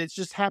it's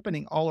just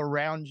happening all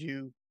around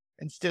you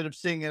instead of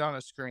seeing it on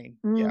a screen.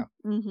 Yeah.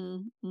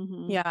 Mhm,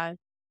 mhm. Yeah.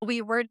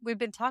 We've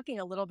been talking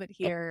a little bit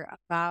here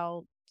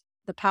about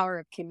the power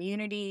of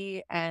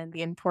community and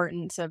the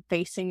importance of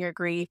facing your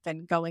grief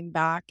and going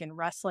back and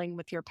wrestling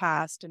with your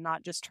past and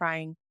not just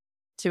trying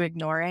to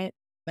ignore it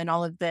and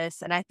all of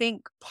this. And I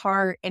think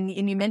and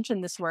you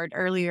mentioned this word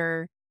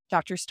earlier,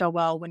 Dr.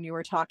 Stillwell, when you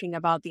were talking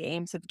about the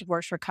aims of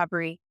divorce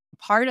recovery.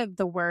 Part of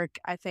the work,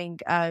 I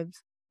think, of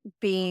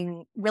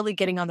being really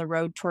getting on the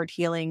road toward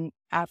healing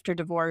after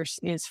divorce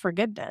is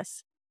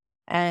forgiveness.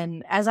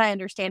 And as I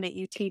understand it,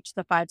 you teach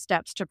the 5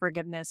 steps to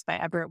forgiveness by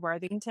Everett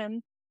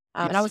Worthington.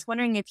 And I Yes. was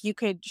wondering if you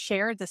could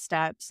share the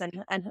steps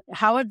and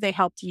how have they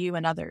helped you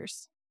and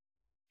others?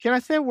 Can I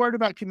say a word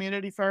about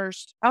community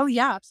first? Oh,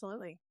 yeah,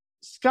 absolutely.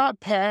 Scott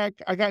Peck,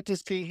 I got to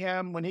see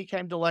him when he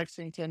came to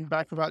Lexington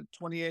back about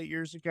 28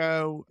 years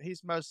ago.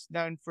 He's most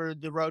known for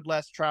the Road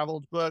Less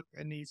Traveled book,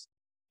 and he's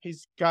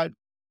got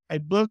a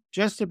book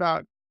just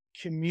about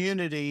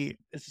community.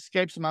 It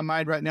escapes my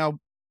mind right now,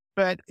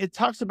 but it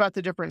talks about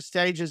the different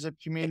stages of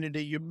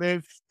community. You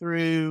move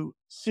through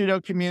pseudo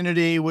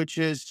community, which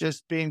is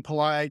just being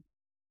polite,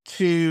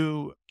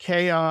 to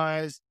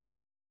chaos,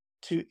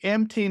 to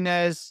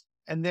emptiness,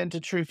 and then to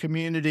true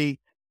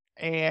community.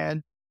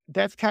 And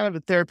that's kind of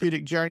a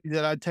therapeutic journey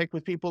that I take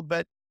with people.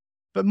 But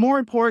more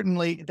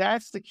importantly,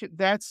 that's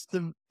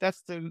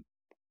the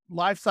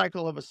life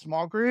cycle of a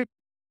small group.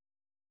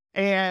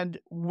 And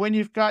when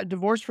you've got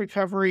divorce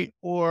recovery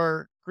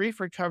or grief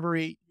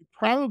recovery, you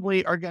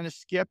probably are going to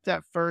skip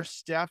that first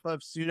step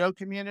of pseudo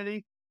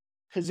community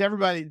because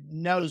everybody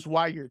knows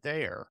why you're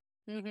there.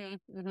 Hmm.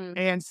 Hmm.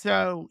 And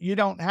so you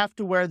don't have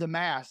to wear the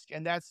mask.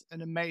 And that's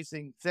an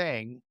amazing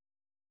thing.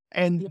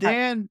 And Yeah.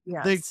 then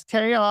the Yes.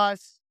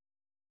 chaos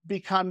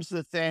becomes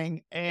the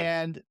thing.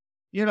 And,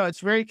 it's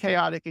very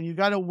chaotic. And you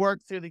got to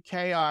work through the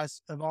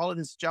chaos of all of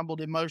this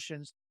jumbled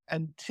emotions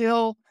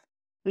until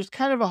there's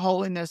kind of a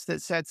holiness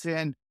that sets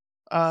in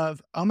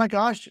of, oh my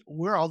gosh,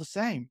 we're all the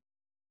same.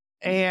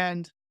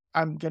 And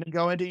I'm going to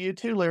go into you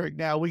too, lyric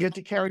now. We get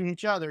to carry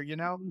each other, you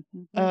know?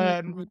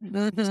 Um,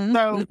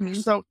 so, Hmm.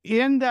 so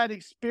in that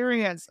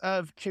experience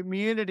of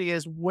community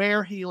is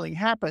where healing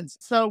happens.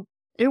 So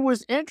it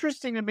was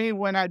interesting to me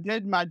when I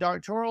did my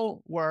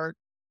doctoral work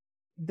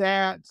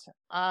that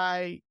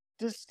I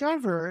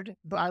discovered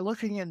by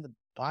looking in the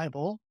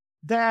Bible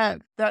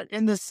that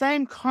in the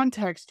same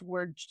context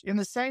in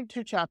the same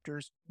 2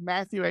 chapters,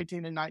 Matthew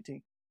 18 and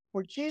 19,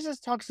 where Jesus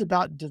talks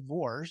about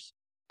divorce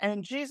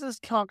and Jesus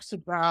talks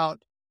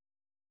about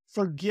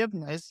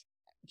forgiveness,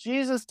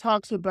 Jesus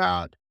talks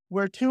about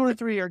where 2 or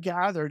 3 are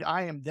gathered,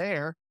 I am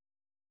there.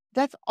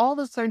 That's all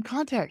the same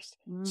context.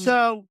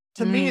 So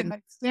to me, it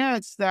makes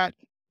sense that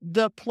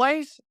the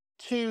place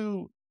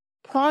to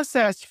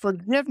process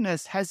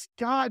forgiveness has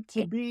got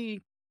to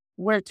be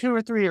where 2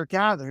 or 3 are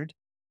gathered.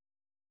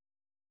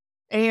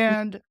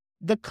 And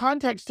the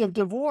context of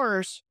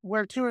divorce,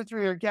 where 2 or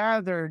 3 are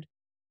gathered,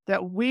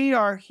 that we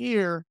are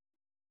here,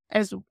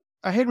 as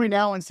Henry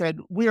Nouwen said,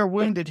 we are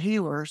wounded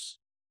healers.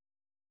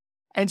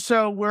 And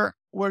so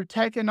we're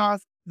taking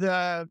off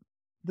the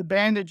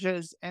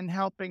bandages and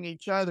helping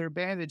each other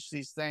bandage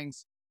these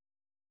things.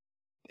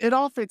 It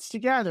all fits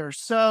together.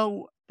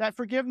 So that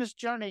forgiveness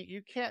journey,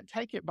 you can't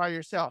take it by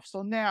yourself.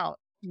 So now,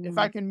 if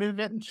I can move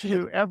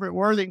into Everett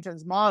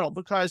Worthington's model,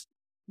 because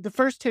the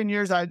first 10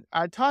 years I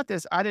taught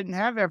this, I didn't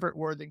have Everett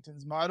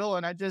Worthington's model.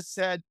 And I just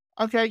said,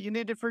 okay, you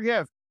need to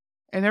forgive.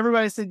 And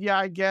everybody said, yeah,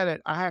 I get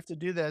it. I have to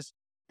do this.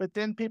 But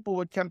then people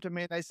would come to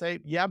me and they say,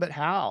 yeah, but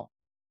how?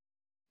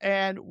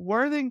 And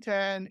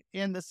Worthington,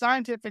 in the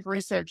scientific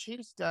research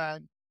he's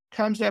done,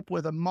 comes up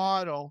with a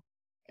model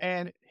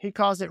and he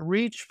calls it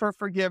reach for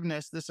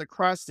forgiveness, this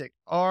acrostic,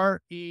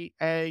 REACH.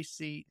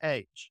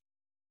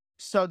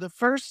 So the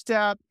first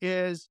step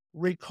is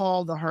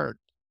recall the hurt.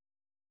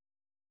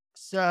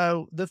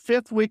 So the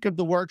 5th week of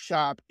the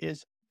workshop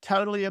is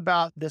totally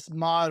about this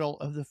model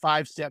of the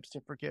 5 steps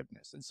to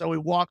forgiveness. And so we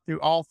walk through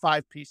all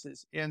 5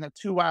 pieces in a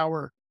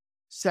 2-hour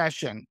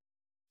session.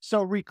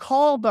 So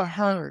recall the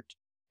hurt.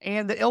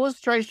 And the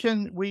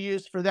illustration we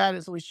use for that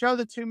is we show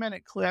the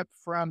 2-minute clip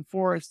from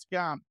Forrest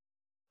Gump.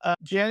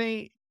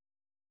 Jenny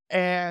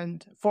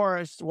and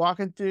Forrest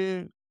walking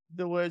through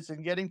the woods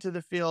and getting to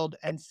the field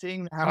and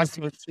seeing the house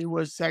where she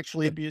was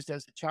sexually abused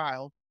as a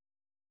child.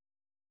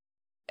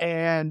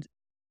 And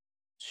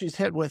she's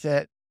hit with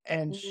it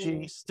and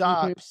she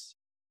stops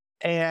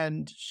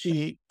and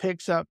she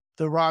picks up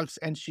the rocks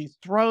and she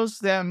throws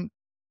them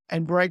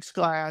and breaks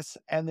glass.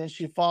 And then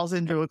she falls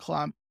into a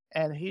clump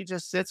and he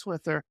just sits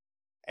with her.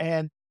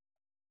 And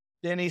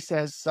then he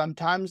says,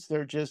 sometimes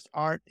there just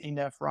aren't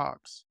enough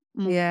rocks.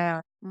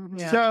 Yeah.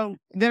 Yeah. So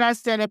then I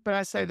stand up and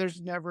I say,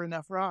 there's never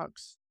enough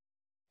rocks.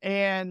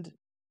 And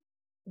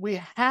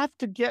we have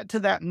to get to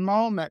that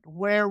moment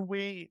where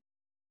we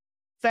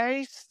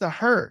face the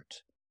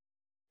hurt,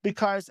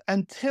 because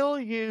until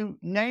you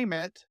name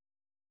it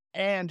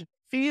and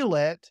feel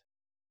it,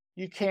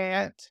 you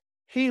can't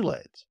heal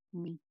it.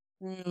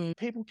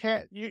 People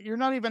can't, you're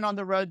not even on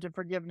the road to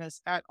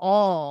forgiveness at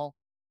all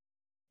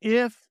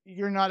if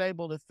you're not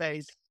able to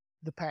face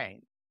the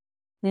pain.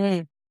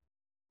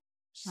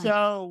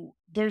 So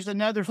there's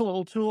another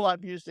little tool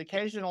I've used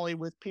occasionally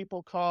with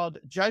people called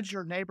Judge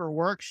Your Neighbor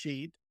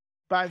Worksheet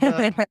by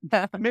the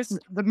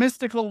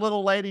mystical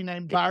little lady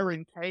named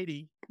Byron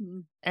Katie.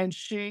 And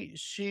she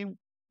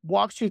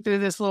walks you through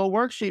this little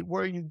worksheet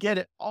where you get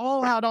it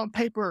all out on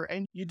paper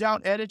and you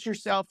don't edit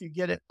yourself. You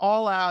get it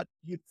all out.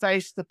 You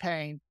face the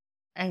pain.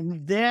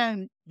 And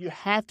then you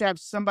have to have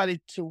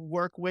somebody to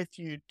work with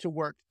you to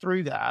work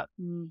through that.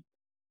 Mm.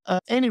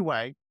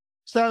 Anyway,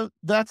 so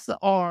that's the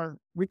R.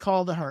 We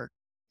call the hurt.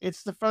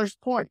 It's the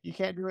first point. You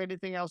can't do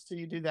anything else till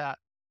you do that.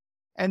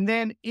 And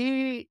then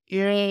E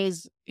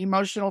is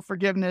emotional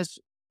forgiveness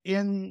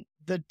in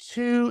the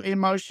two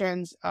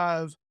emotions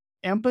of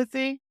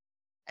empathy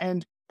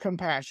and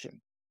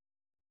compassion.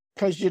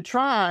 Because you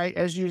try,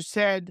 as you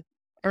said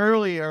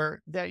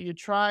earlier, that you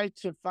try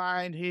to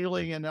find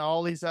healing in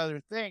all these other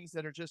things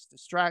that are just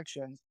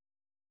distractions,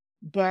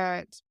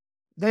 but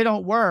they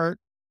don't work.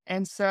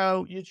 And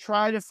so you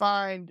try to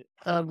find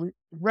a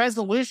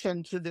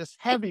resolution to this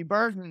heavy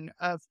burden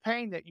of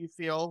pain that you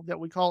feel that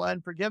we call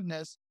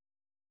unforgiveness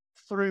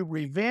through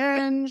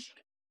revenge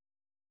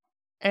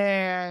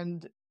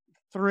and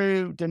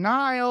through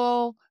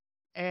denial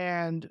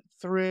and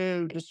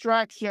through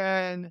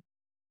distraction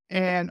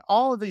and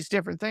all of these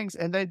different things.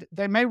 And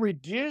they may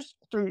reduce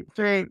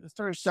through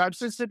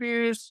substance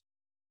abuse,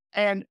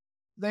 and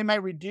they may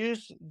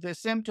reduce the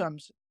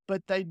symptoms,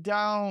 but they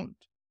don't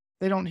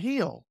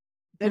heal.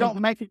 They don't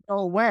Mhm. make it go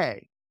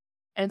away.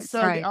 And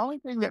so the Right. only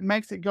thing that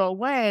makes it go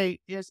away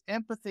is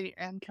empathy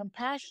and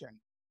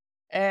compassion.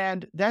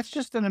 And that's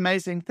just an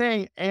amazing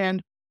thing.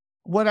 And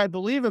what I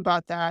believe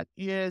about that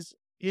is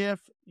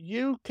if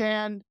you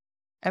can,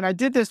 and I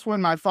did this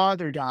when my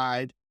father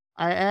died,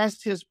 I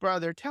asked his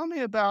brother, tell me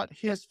about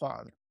his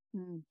father.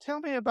 Mm. Tell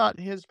me about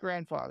his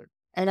grandfather.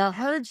 And I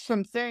heard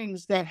some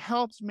things that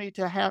helped me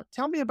to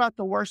tell me about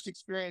the worst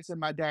experience in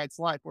my dad's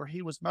life where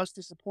he was most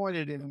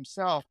disappointed in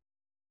himself,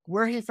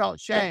 where he felt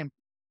shame.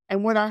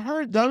 And when I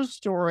heard those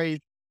stories,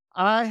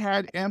 I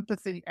had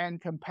empathy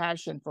and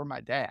compassion for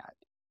my dad.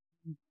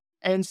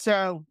 And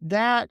so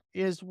that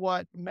is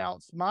what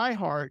melts my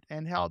heart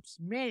and helps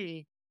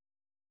me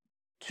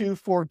to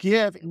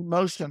forgive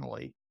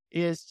emotionally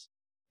is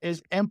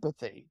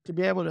empathy, to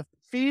be able to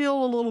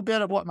feel a little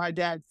bit of what my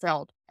dad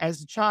felt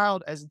as a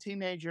child, as a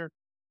teenager,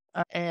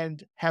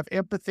 and have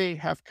empathy,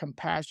 have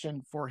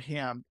compassion for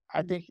him.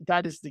 I think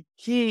that is the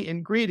key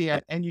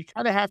ingredient, and you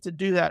kind of have to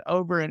do that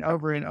over and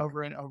over and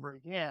over and over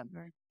again.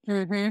 Right.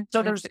 Mhm.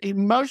 So there's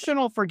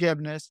emotional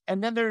forgiveness,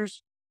 and then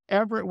there's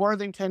Everett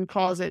Worthington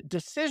calls it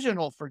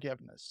decisional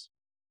forgiveness.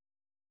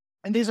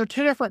 And these are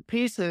two different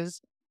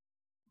pieces,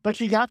 but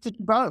you got to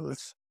do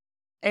both.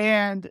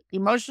 And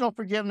emotional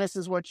forgiveness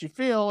is what you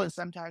feel, and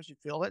sometimes you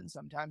feel it and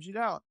sometimes you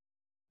don't.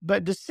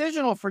 But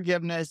decisional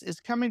forgiveness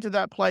is coming to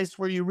that place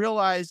where you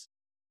realize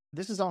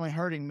this is only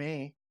hurting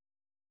me.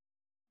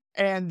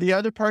 And the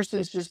other person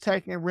is just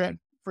taking a rent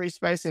free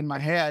space in my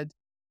head.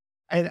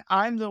 And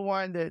I'm the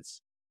one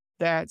that's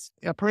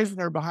a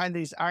prisoner behind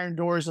these iron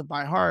doors of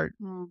my heart.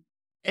 Mm.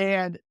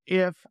 And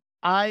if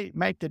I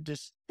make the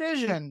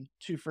decision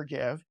to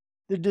forgive,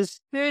 the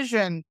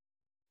decision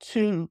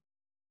to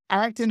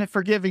act in a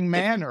forgiving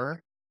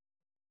manner,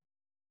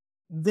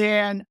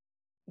 then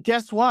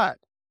guess what?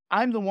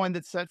 I'm the one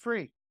that's set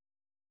free.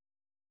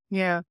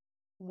 Yeah.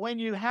 When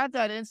you have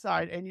that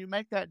insight and you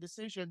make that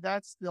decision,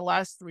 that's the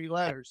last three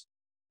letters.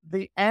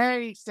 The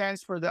A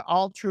stands for the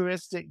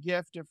altruistic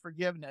gift of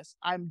forgiveness.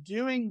 I'm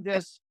doing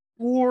this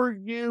for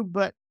you,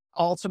 but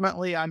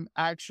ultimately, I'm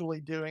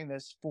actually doing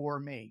this for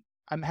me.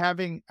 I'm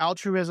having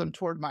altruism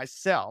toward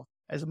myself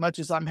as much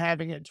as I'm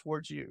having it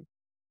towards you.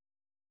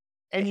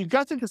 And you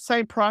go through the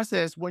same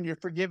process when you're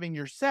forgiving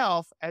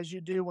yourself as you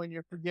do when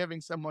you're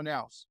forgiving someone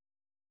else.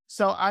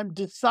 So I'm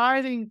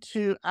deciding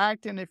to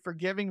act in a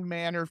forgiving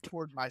manner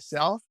toward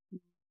myself.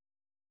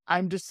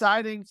 I'm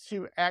deciding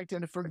to act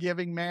in a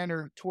forgiving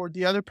manner toward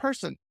the other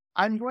person.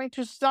 I'm going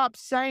to stop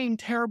saying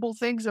terrible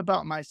things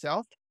about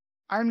myself.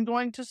 I'm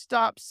going to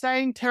stop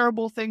saying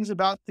terrible things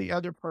about the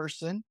other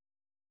person.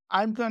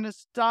 I'm going to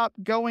stop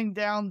going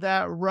down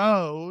that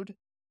road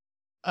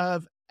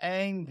of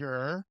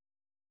anger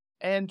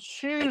and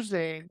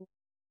choosing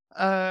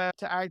to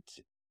act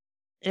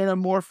in a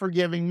more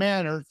forgiving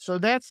manner. So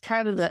that's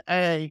kind of the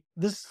A.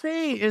 The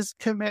C is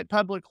commit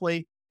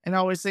publicly. And I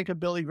always think of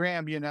Billy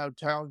Graham,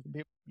 telling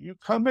people, you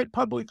commit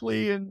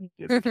publicly and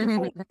if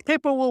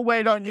people will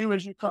wait on you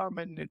as you come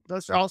and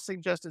let's all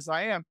sing just as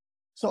I am.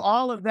 So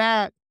all of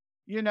that,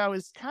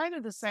 is kind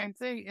of the same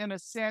thing in a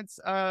sense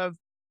of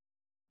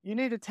you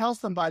need to tell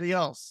somebody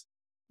else.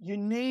 You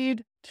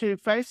need to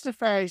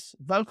face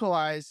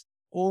vocalize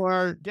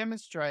or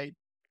demonstrate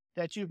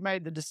that you've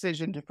made the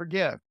decision to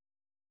forgive,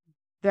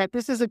 that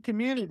this is a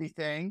community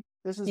thing.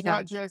 This is Yeah.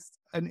 not just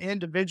an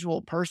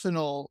individual,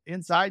 personal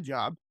inside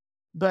job,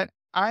 but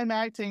I'm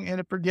acting in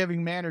a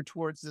forgiving manner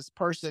towards this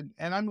person.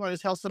 And I'm going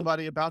to tell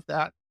somebody about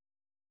that.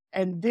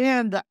 And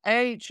then the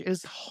H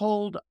is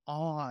hold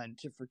on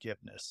to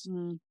forgiveness.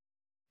 Mm.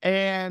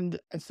 And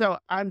so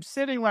I'm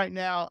sitting right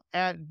now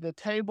at the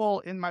table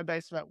in my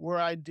basement where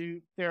I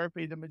do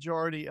therapy the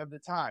majority of the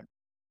time.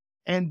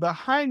 And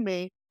behind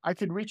me, I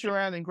could reach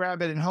around and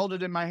grab it and hold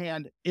it in my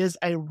hand, is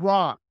a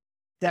rock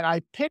that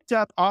I picked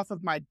up off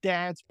of my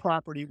dad's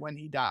property when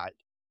he died.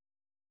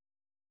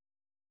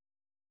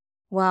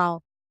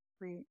 Wow.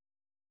 Great.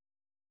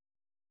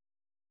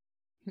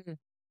 Mhm.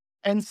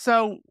 And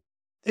so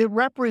it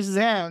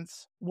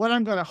represents what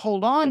I'm going to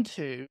hold on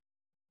to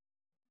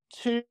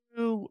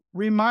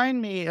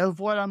remind me of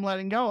what I'm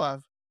letting go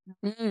of.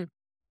 Mm,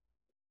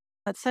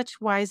 That's such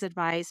wise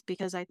advice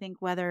because I think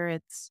whether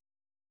it's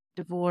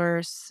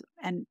divorce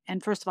and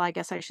first of all, I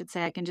guess I should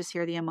say I can just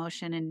hear the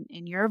emotion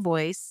in your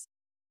voice,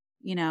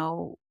 you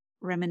know,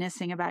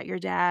 reminiscing about your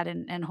dad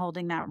and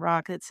holding that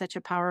rock. It's such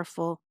a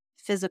powerful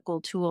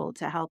physical tool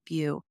to help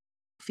you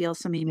feel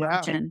some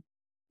Yeah. emotion.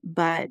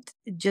 But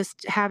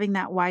just having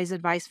that wise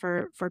advice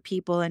for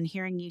people and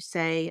hearing you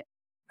say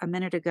a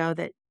minute ago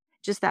that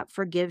just that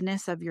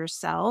forgiveness of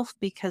yourself,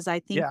 because I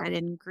think Yeah. that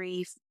in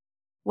grief,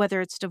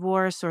 whether it's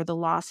divorce or the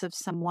loss of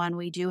someone,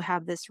 we do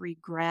have this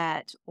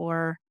regret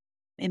or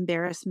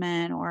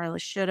embarrassment or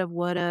should have,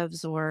 would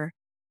have's or,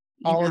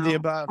 All of the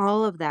above.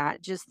 all of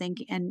that. Just think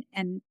and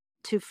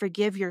to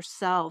forgive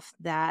yourself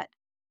that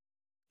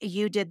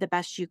you did the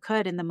best you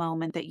could in the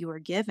moment that you were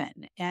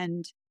given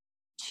and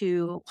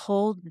to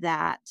hold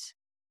that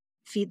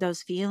feed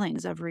those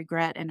feelings of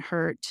regret and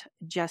hurt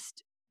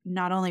just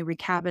not only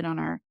wreak havoc on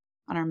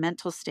our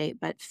mental state,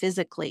 but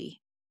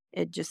physically,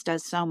 it just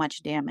does so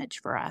much damage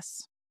for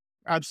us.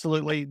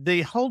 Absolutely.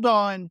 The hold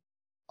on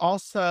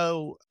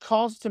also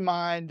calls to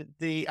mind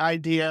the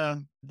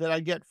idea that I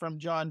get from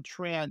John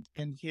Trent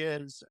in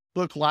his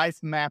book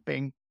Life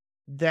Mapping,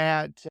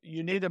 that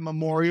you need a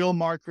memorial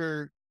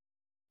marker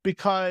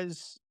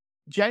because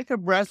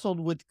Jacob wrestled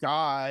with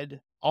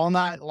God all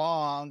night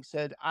long,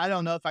 said, I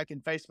don't know if I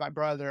can face my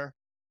brother,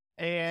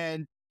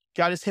 and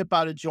got his hip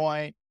out of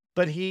joint.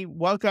 But he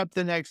woke up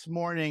the next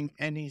morning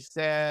and he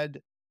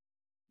said,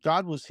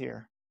 God was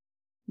here.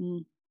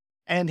 Mm,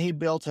 And he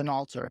built an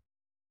altar.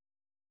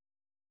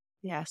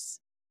 yes.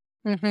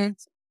 mhm.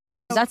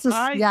 So That's just,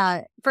 I,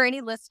 yeah. For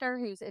any listener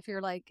who's, if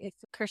you're like, if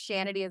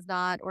Christianity is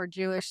not, or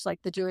Jewish,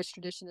 like the Jewish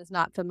tradition is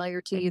not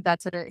familiar to you,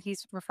 that's what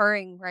he's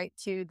referring right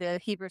to the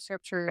Hebrew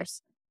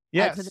scriptures,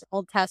 to the yes,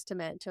 Old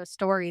Testament, to a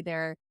story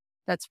there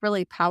that's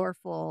really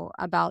powerful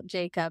about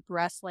Jacob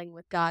wrestling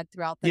with God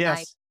throughout the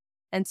night. yes,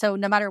 And so,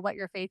 no matter what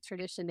your faith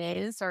tradition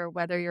is, or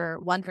whether you're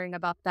wondering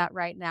about that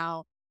right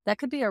now, that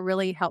could be a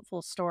really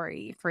helpful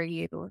story for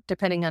you,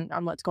 depending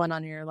on what's going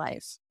on in your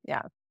life.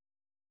 Yeah.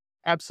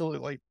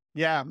 absolutely.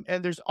 Yeah.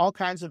 And there's all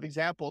kinds of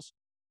examples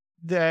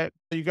that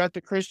you got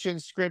the Christian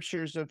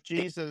scriptures of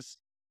Jesus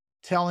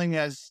telling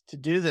us to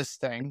do this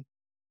thing.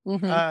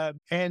 Hmm.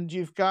 And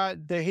you've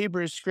got the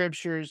Hebrew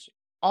scriptures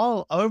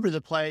all over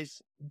the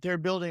place. They're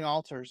building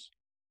altars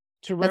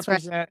to That's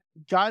right. represent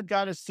God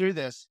got us through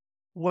this,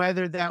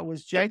 whether that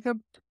was Jacob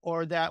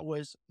or that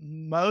was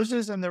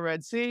Moses and the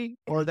Red Sea,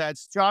 or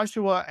that's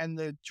Joshua and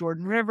the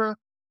Jordan River,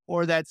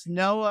 or that's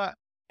Noah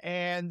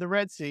and the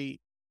Red Sea.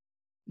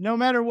 No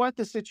matter what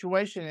the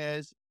situation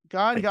is,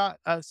 God got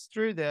us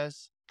through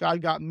this.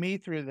 God got me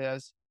through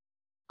this.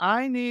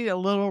 I need a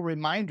little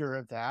reminder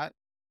of that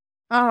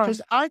Oh,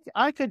 because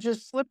I could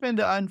just slip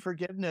into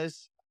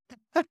unforgiveness,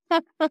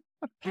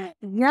 and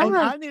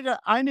yeah.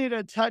 I need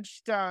a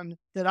touchstone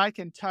that I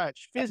can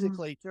touch Mm.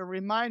 physically to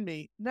remind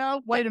me,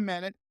 no, wait a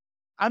minute.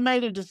 I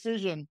made a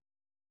decision,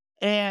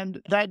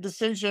 and that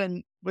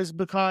decision was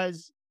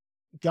because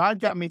God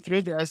got me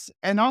through this.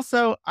 And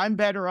also, I'm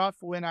better off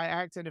when I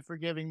act in a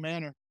forgiving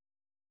manner.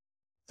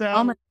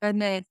 Oh my So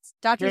goodness.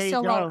 Dr. there you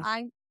Stillwell, go.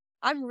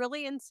 I'm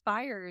really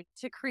inspired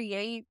to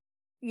create,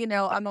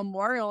 a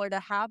memorial, or to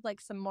have like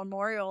some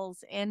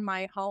memorials in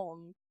my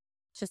home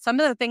to some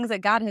of the things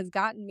that God has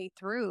gotten me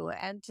through,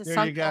 and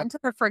There you go. to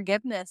the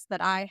forgiveness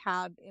that I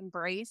have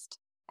embraced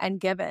and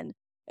given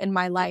in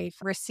my life,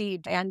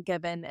 received and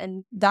given.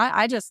 And that,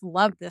 I just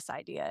love this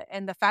idea.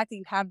 And the fact that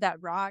you have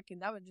that rock,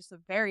 and that was just a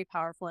very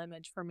powerful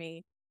image for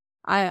me.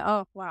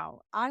 Oh,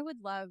 wow. I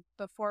would love,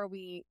 before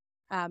we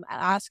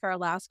ask our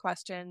last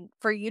question,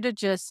 for you to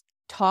just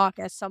talk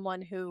as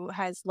someone who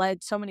has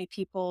led so many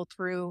people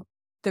through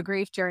the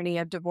grief journey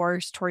of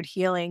divorce toward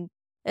healing.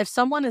 If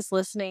someone is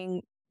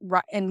listening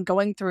and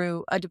going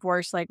through a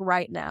divorce like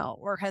right now,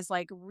 or has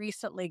like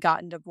recently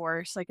gotten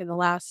divorced, like in the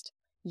last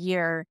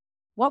year,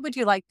 what would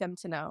you like them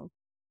to know?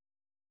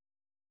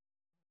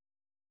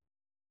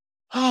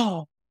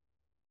 Oh,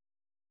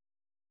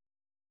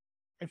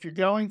 if you're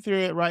going through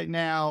it right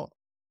now,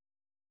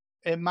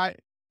 it might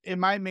it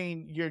might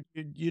mean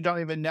you don't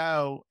even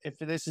know if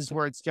this is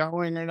where it's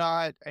going or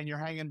not, and you're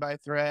hanging by a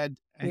thread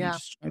and you're Yeah.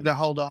 just trying to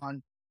hold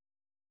on.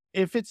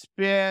 If it's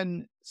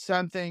been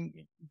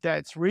something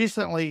that's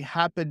recently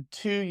happened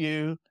to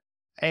you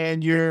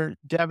and you're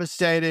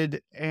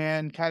devastated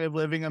and kind of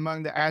living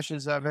among the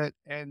ashes of it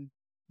and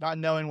not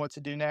knowing what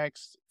to do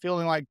next,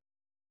 feeling like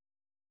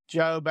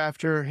Job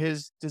after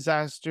his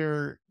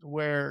disaster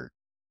where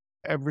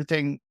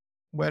everything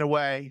went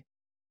away,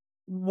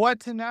 what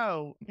to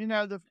know?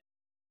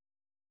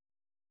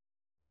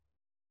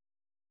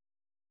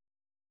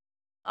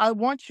 I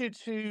want you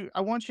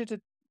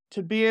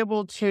to be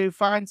able to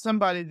find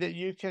somebody that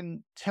you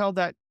can tell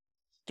that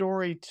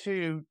story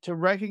to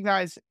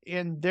recognize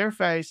in their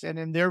face and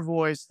in their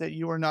voice that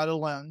you are not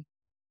alone,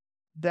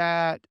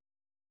 that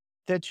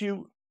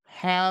you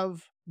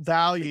have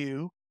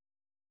value,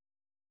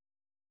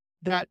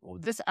 that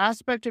this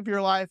aspect of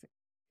your life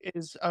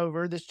is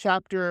over. This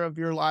chapter of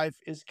your life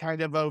is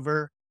kind of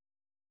over,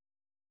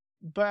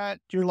 but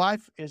your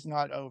life is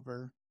not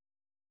over.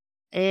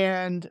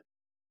 And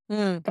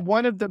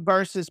one of the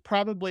verses,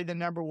 probably the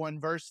number one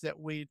verse that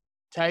we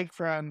take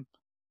from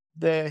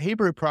the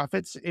Hebrew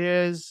prophets,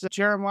 is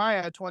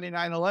Jeremiah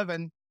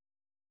 29:11.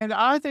 And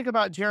I think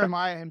about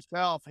Jeremiah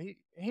himself.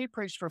 He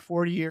preached for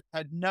 40 years,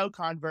 had no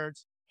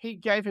converts. He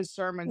gave his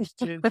sermons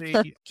to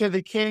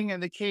the king,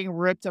 and the king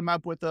ripped him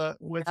up with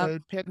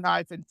a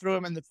penknife and threw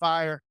him in the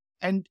fire.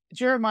 And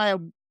Jeremiah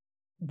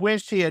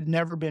wished he had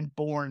never been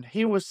born.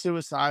 He was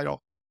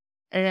suicidal.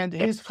 And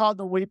he's called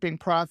the weeping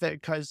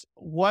prophet because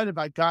what have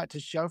I got to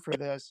show for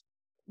this?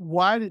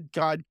 Why did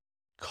God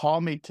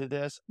call me to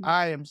this?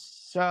 I am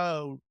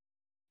so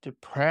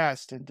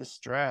depressed and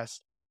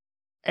distressed.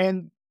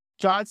 And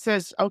God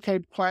says, okay,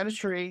 plant a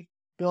tree,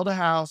 build a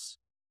house,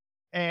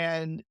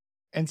 and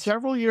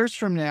several years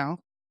from now,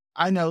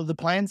 I know the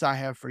plans I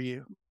have for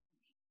you.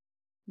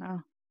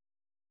 No,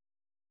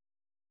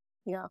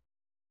 Yeah.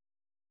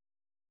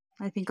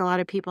 I think a lot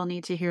of people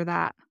need to hear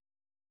that.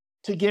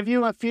 To give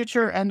you a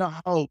future and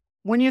a hope.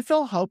 When you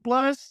feel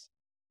hopeless,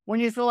 when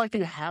you feel like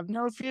you have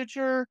no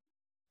future,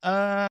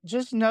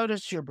 just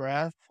notice your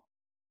breath.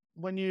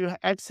 When you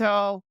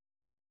exhale,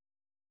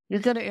 you're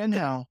going to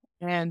inhale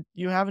and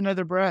you have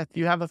another breath.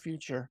 You have a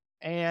future.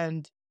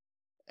 And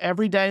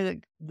every day that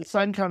the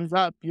sun comes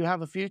up, you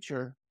have a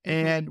future.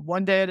 And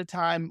one day at a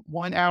time,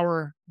 1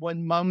 hour,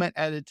 1 moment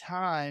at a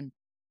time,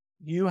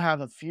 you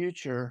have a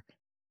future.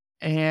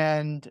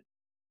 And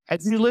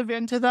as you live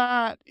into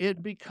that,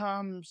 it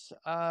becomes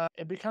a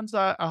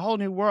whole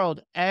new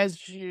world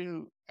as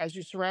you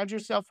surround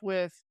yourself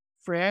with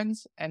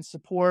friends and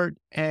support,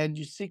 and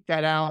you seek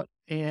that out,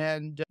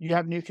 and you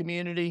have new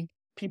community,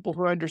 people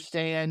who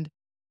understand.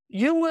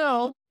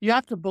 You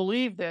have to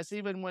believe this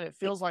even when it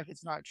feels like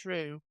it's not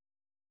true.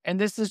 And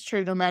this is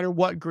true no matter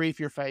what grief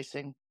you're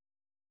facing.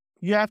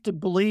 You have to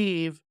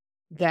believe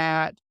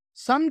that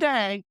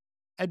someday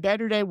a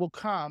better day will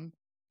come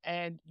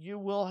and you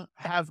will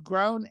have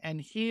grown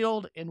and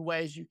healed in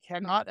ways you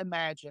cannot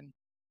imagine.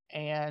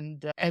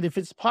 And if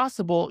it's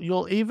possible,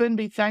 you'll even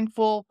be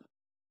thankful,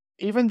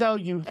 even though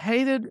you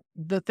hated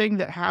the thing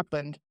that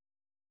happened,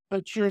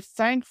 but you're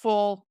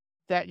thankful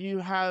that you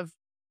have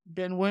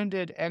been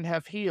wounded and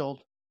have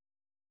healed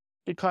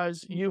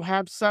because you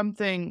have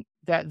something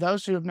that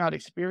those who have not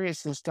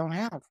experienced this don't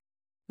have.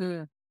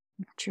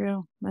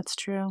 True. That's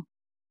true.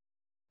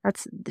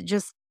 That's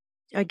just,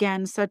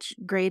 again, such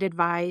great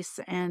advice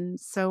and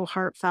so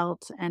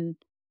heartfelt. And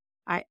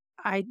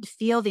I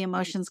feel the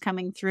emotions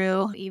coming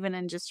through, even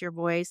in just your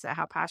voice, at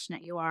how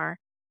passionate you are.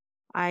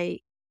 I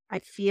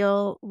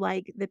feel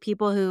like the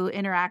people who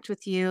interact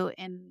with you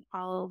and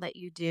all that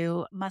you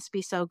do must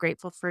be so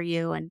grateful for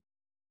you. And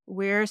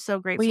we're so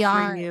grateful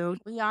for you.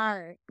 We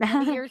are.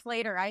 20 years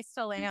later, I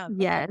still am.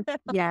 Yes,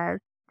 yes.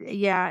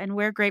 Yeah. And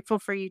we're grateful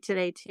for you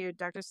today too,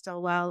 Dr.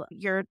 Stillwell.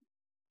 Your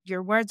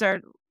words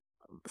are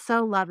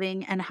so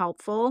loving and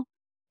helpful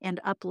and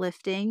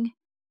uplifting.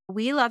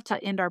 We love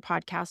to end our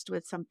podcast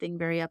with something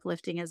very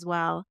uplifting as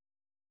well.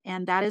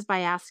 And that is by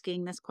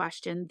asking this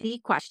question, the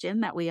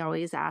question that we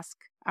always ask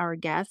our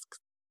guests: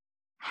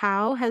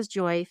 how has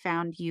joy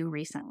found you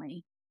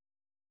recently?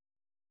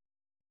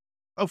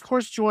 Of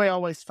course, joy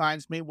always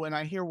finds me when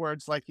I hear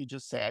words like you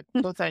just said.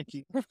 So thank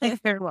you.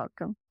 You're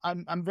welcome.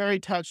 I'm very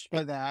touched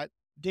by that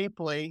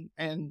deeply,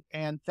 and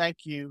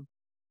thank you.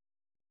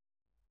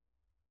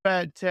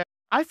 But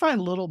I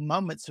find little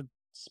moments of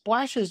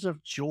splashes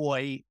of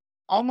joy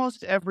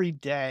almost every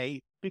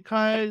day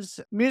because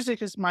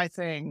music is my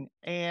thing.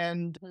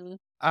 And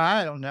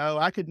I don't know,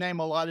 I could name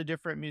a lot of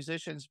different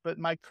musicians, but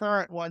my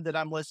current one that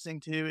I'm listening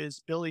to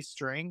is Billy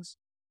Strings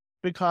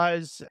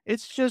because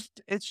it's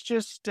just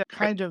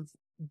kind of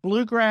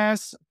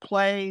bluegrass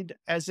played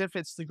as if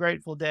it's the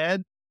Grateful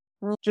Dead.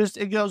 Just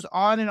it goes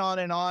on and on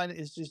and on.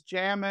 It's just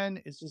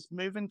jamming. It's just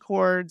moving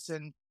chords,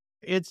 and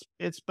it's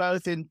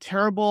both in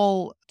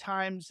terrible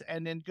times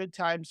and in good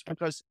times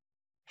because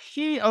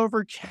he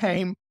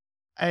overcame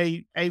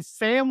a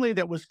family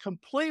that was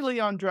completely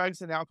on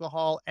drugs and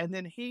alcohol, and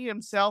then he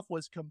himself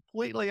was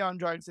completely on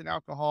drugs and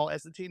alcohol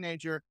as a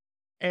teenager,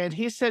 and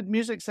he said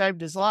music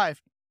saved his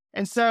life.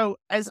 And so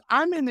as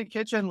I'm in the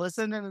kitchen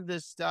listening to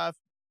this stuff,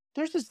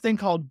 there's this thing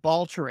called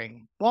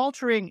baltering.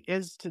 Baltering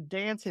is to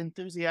dance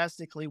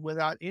enthusiastically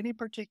without any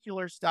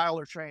particular style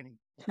or training.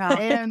 Oh,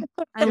 And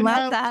I you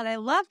love know, that. I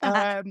love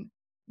that.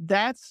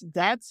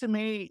 that to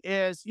me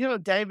is,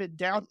 David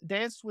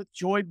danced with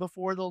joy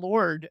before the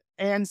Lord.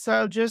 And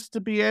so just to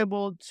be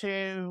able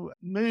to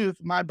move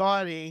my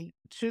body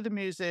to the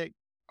music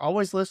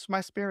always lifts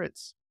my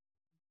spirits.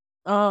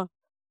 Oh,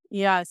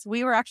 yes.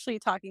 We were actually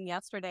talking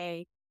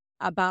yesterday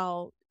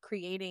about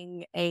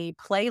creating a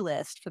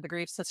playlist for the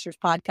Grief Sisters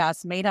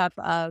podcast made up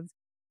of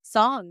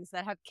songs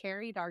that have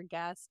carried our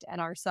guest and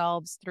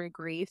ourselves through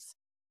grief.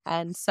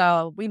 And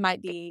so we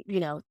might be,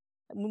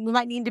 we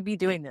might need to be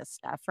doing this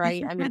stuff,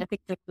 right? I mean, I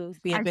think this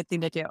would be a good thing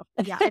to do.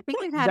 Yeah, I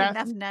think we've had That-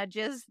 enough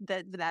nudges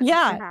that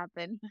Yeah. should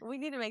happen. We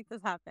need to make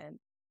this happen.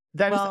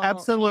 That is Well,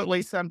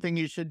 absolutely something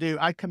you should do.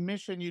 I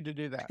commission you to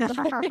do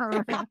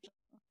that.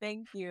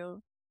 thank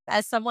you.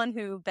 As someone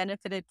who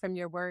benefited from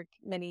your work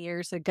many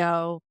years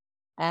ago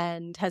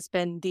and has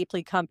been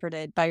deeply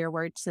comforted by your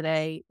words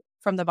today,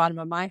 from the bottom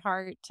of my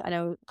heart, I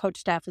know Coach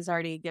Steph has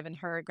already given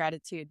her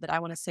gratitude, but I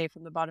want to say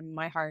from the bottom of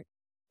my heart,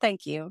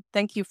 thank you.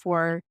 Thank you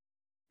for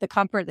the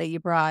comfort that you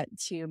brought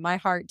to my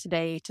heart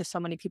today, to so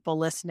many people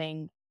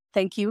listening.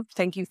 Thank you,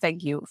 thank you,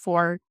 thank you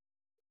for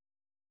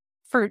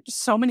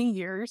so many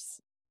years,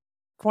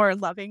 for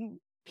loving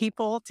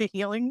people to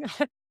healing.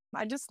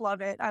 I just love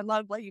it. I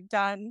love what you've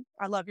done.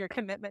 I love your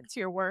commitment to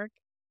your work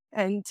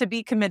and to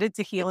be committed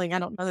to healing. I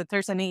don't know that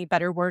there's any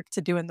better work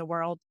to do in the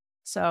world.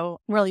 So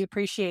really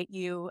appreciate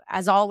you.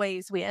 As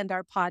always, we end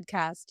our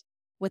podcast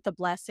with a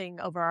blessing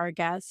over our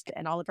guest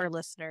and all of our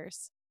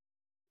listeners.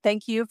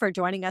 Thank you for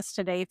joining us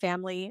today,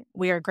 family.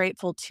 We are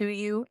grateful to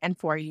you and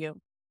for you.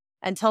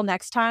 Until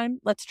next time,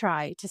 let's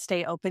try to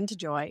stay open to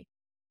joy,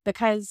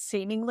 because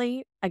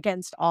seemingly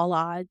against all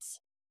odds,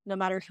 no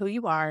matter who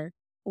you are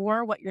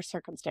or what your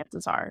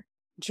circumstances are,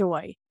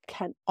 joy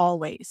can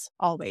always,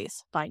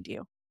 always find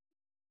you.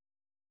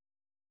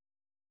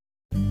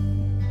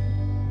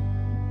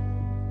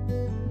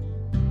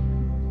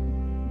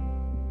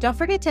 Don't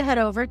forget to head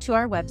over to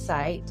our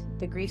website,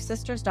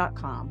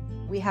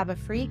 thegriefsisters.com. We have a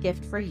free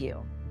gift for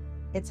you.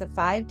 It's a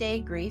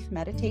 5-day grief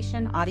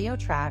meditation audio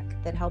track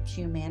that helps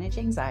you manage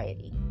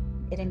anxiety.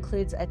 It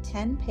includes a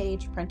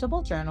 10-page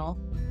printable journal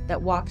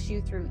that walks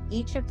you through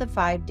each of the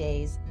 5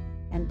 days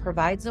and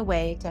provides a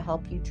way to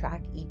help you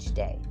track each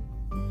day.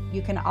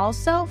 You can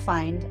also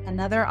find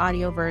another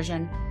audio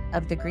version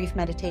of the grief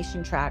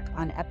meditation track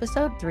on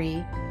episode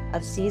 3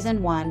 of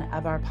season 1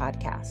 of our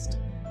podcast.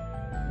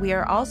 We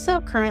are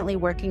also currently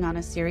working on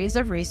a series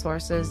of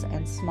resources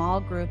and small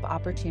group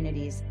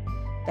opportunities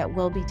that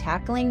will be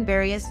tackling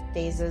various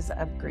phases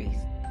of grief.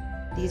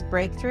 These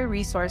breakthrough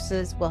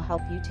resources will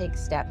help you take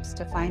steps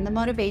to find the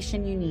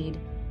motivation you need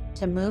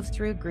to move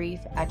through grief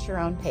at your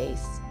own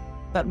pace,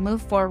 but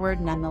move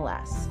forward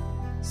nonetheless.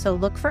 So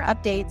look for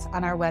updates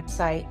on our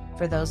website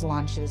for those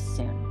launches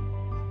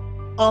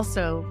soon.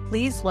 Also,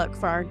 please look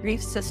for our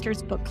Grief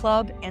Sisters book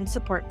club and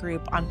support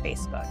group on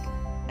Facebook.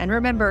 And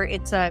remember,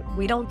 it's a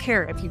we don't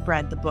care if you've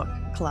read the book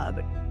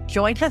club.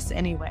 Join us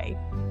anyway.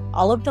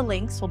 All of the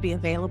links will be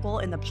available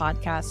in the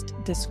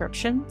podcast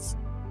descriptions.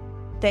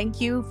 Thank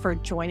you for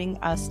joining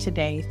us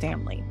today,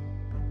 family.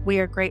 We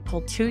are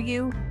grateful to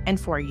you and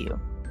for you.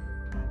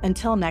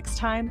 Until next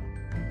time,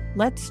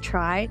 let's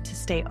try to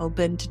stay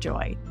open to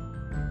joy,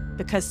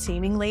 because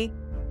seemingly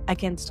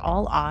against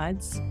all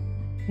odds,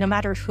 no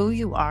matter who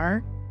you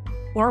are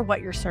or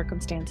what your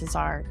circumstances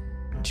are,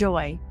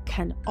 joy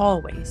can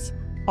always,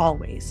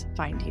 always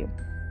find you.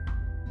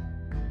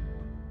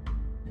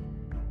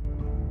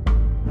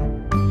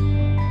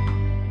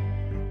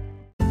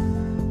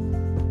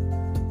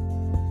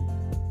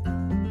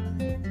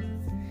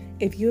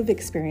 If you have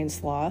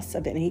experienced loss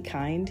of any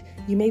kind,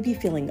 you may be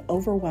feeling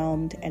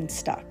overwhelmed and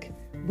stuck.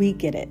 We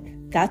get it.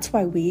 That's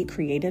why we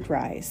created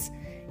Rise.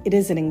 It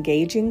is an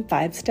engaging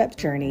 5-step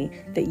journey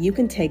that you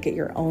can take at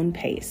your own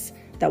pace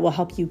that will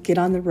help you get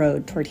on the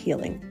road toward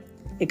healing.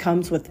 It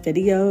comes with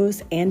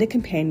videos and a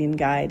companion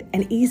guide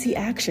and easy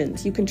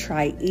actions you can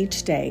try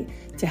each day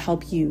to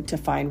help you to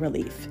find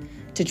relief.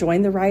 To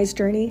join the Rise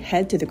journey,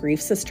 head to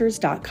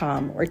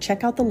thegriefsisters.com or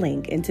check out the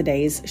link in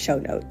today's show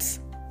notes.